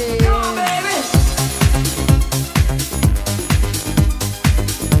Mercury! Come on, baby.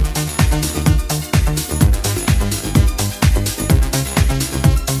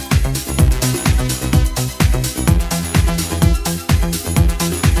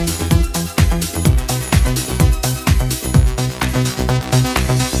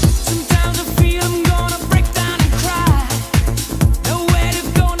 Sometimes I feel I'm gonna break down and cry. Nowhere to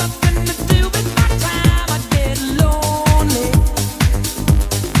go, nothing to do with my time. I get lonely,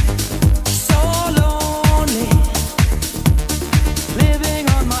 so lonely, living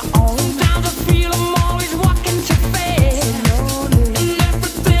on my own. Sometimes I feel I'm always walking too fast, and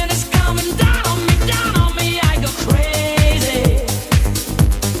everything is coming down on me. I go crazy,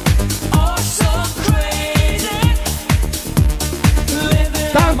 oh so crazy, living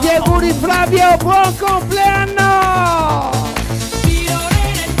on Tanti my auguri own. Flavio, buon compleanno!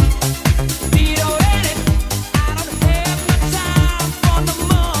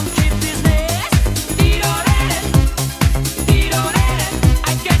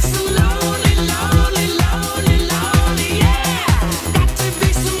 I get some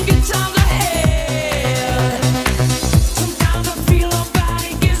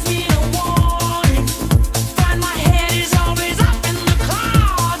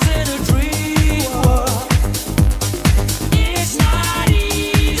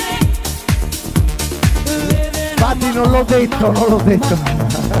non l'ho detto, non l'ho detto.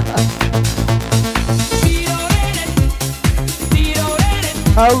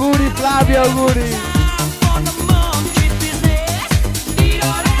 Auguri Flavio, auguri.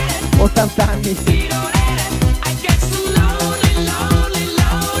 80 anni.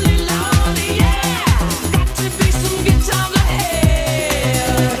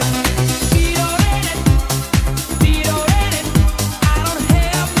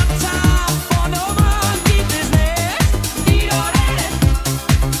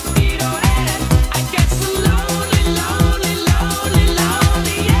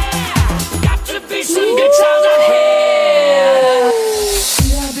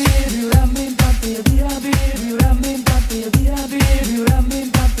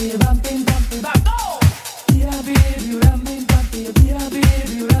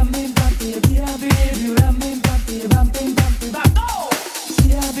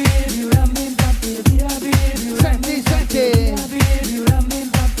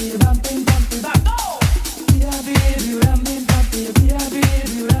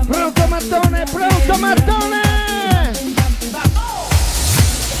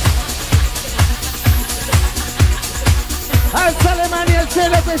 Alza le mani al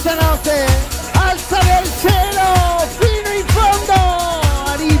cielo questa notte, alzale al cielo fino in fondo,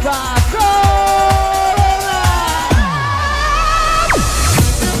 arriva Corona!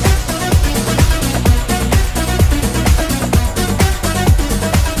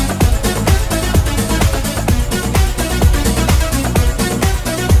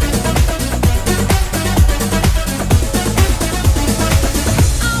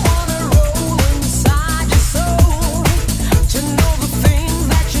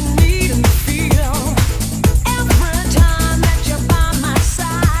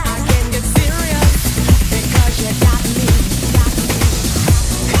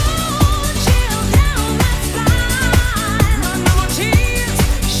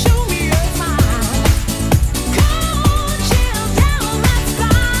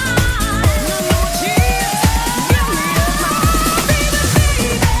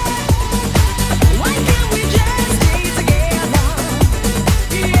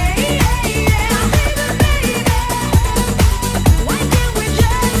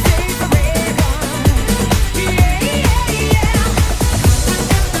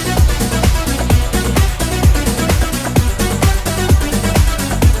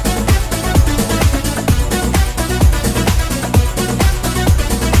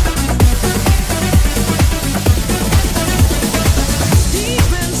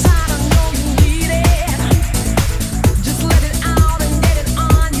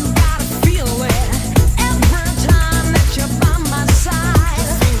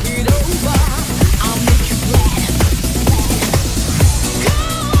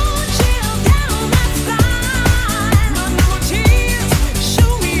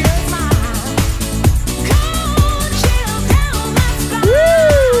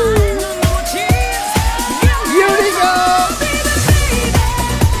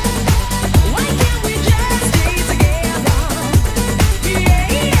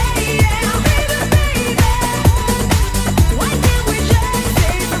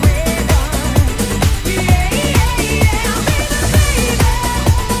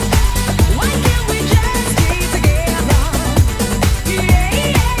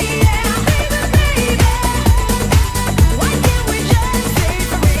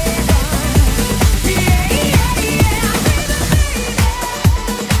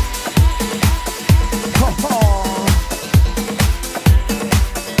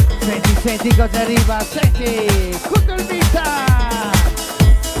 Senti cosa arriva, senti, tutto il vita!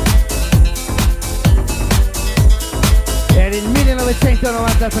 Era il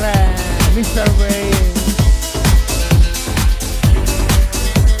 1993, Mr. Ray.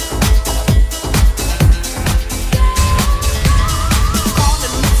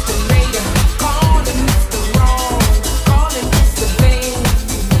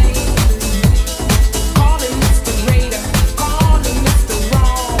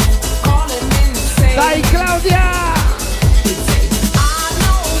 Dai Claudia!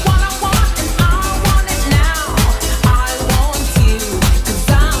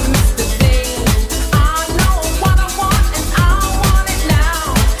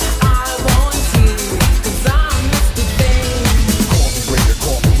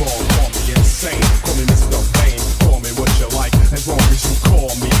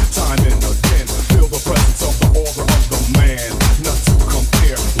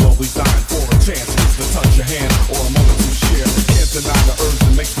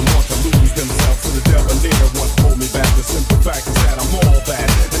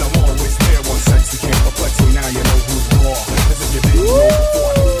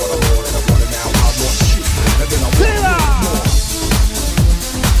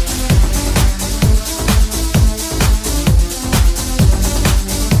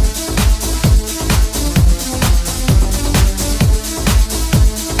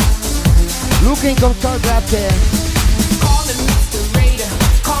 console, grazie. Calling Mr. Raider,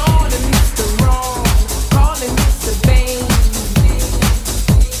 calling Mr. Wrong, calling Mr. Bane,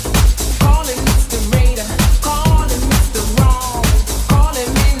 calling Mr. Raider, calling Mr. Wrong, calling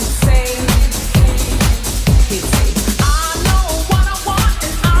insane. He'd say, I know what I want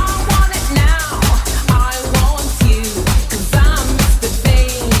and I want it now. I want you, 'cause I'm Mr.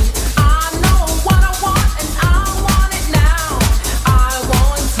 Bane. I know what I want and I want it now. I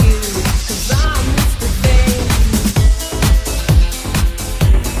want you, 'cause I'm Mr. Bane.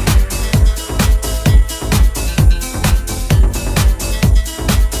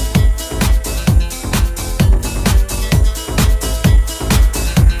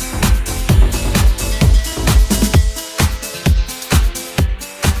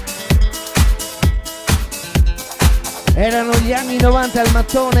 Erano gli anni 90 al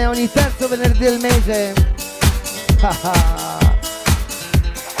mattone ogni terzo venerdì del mese.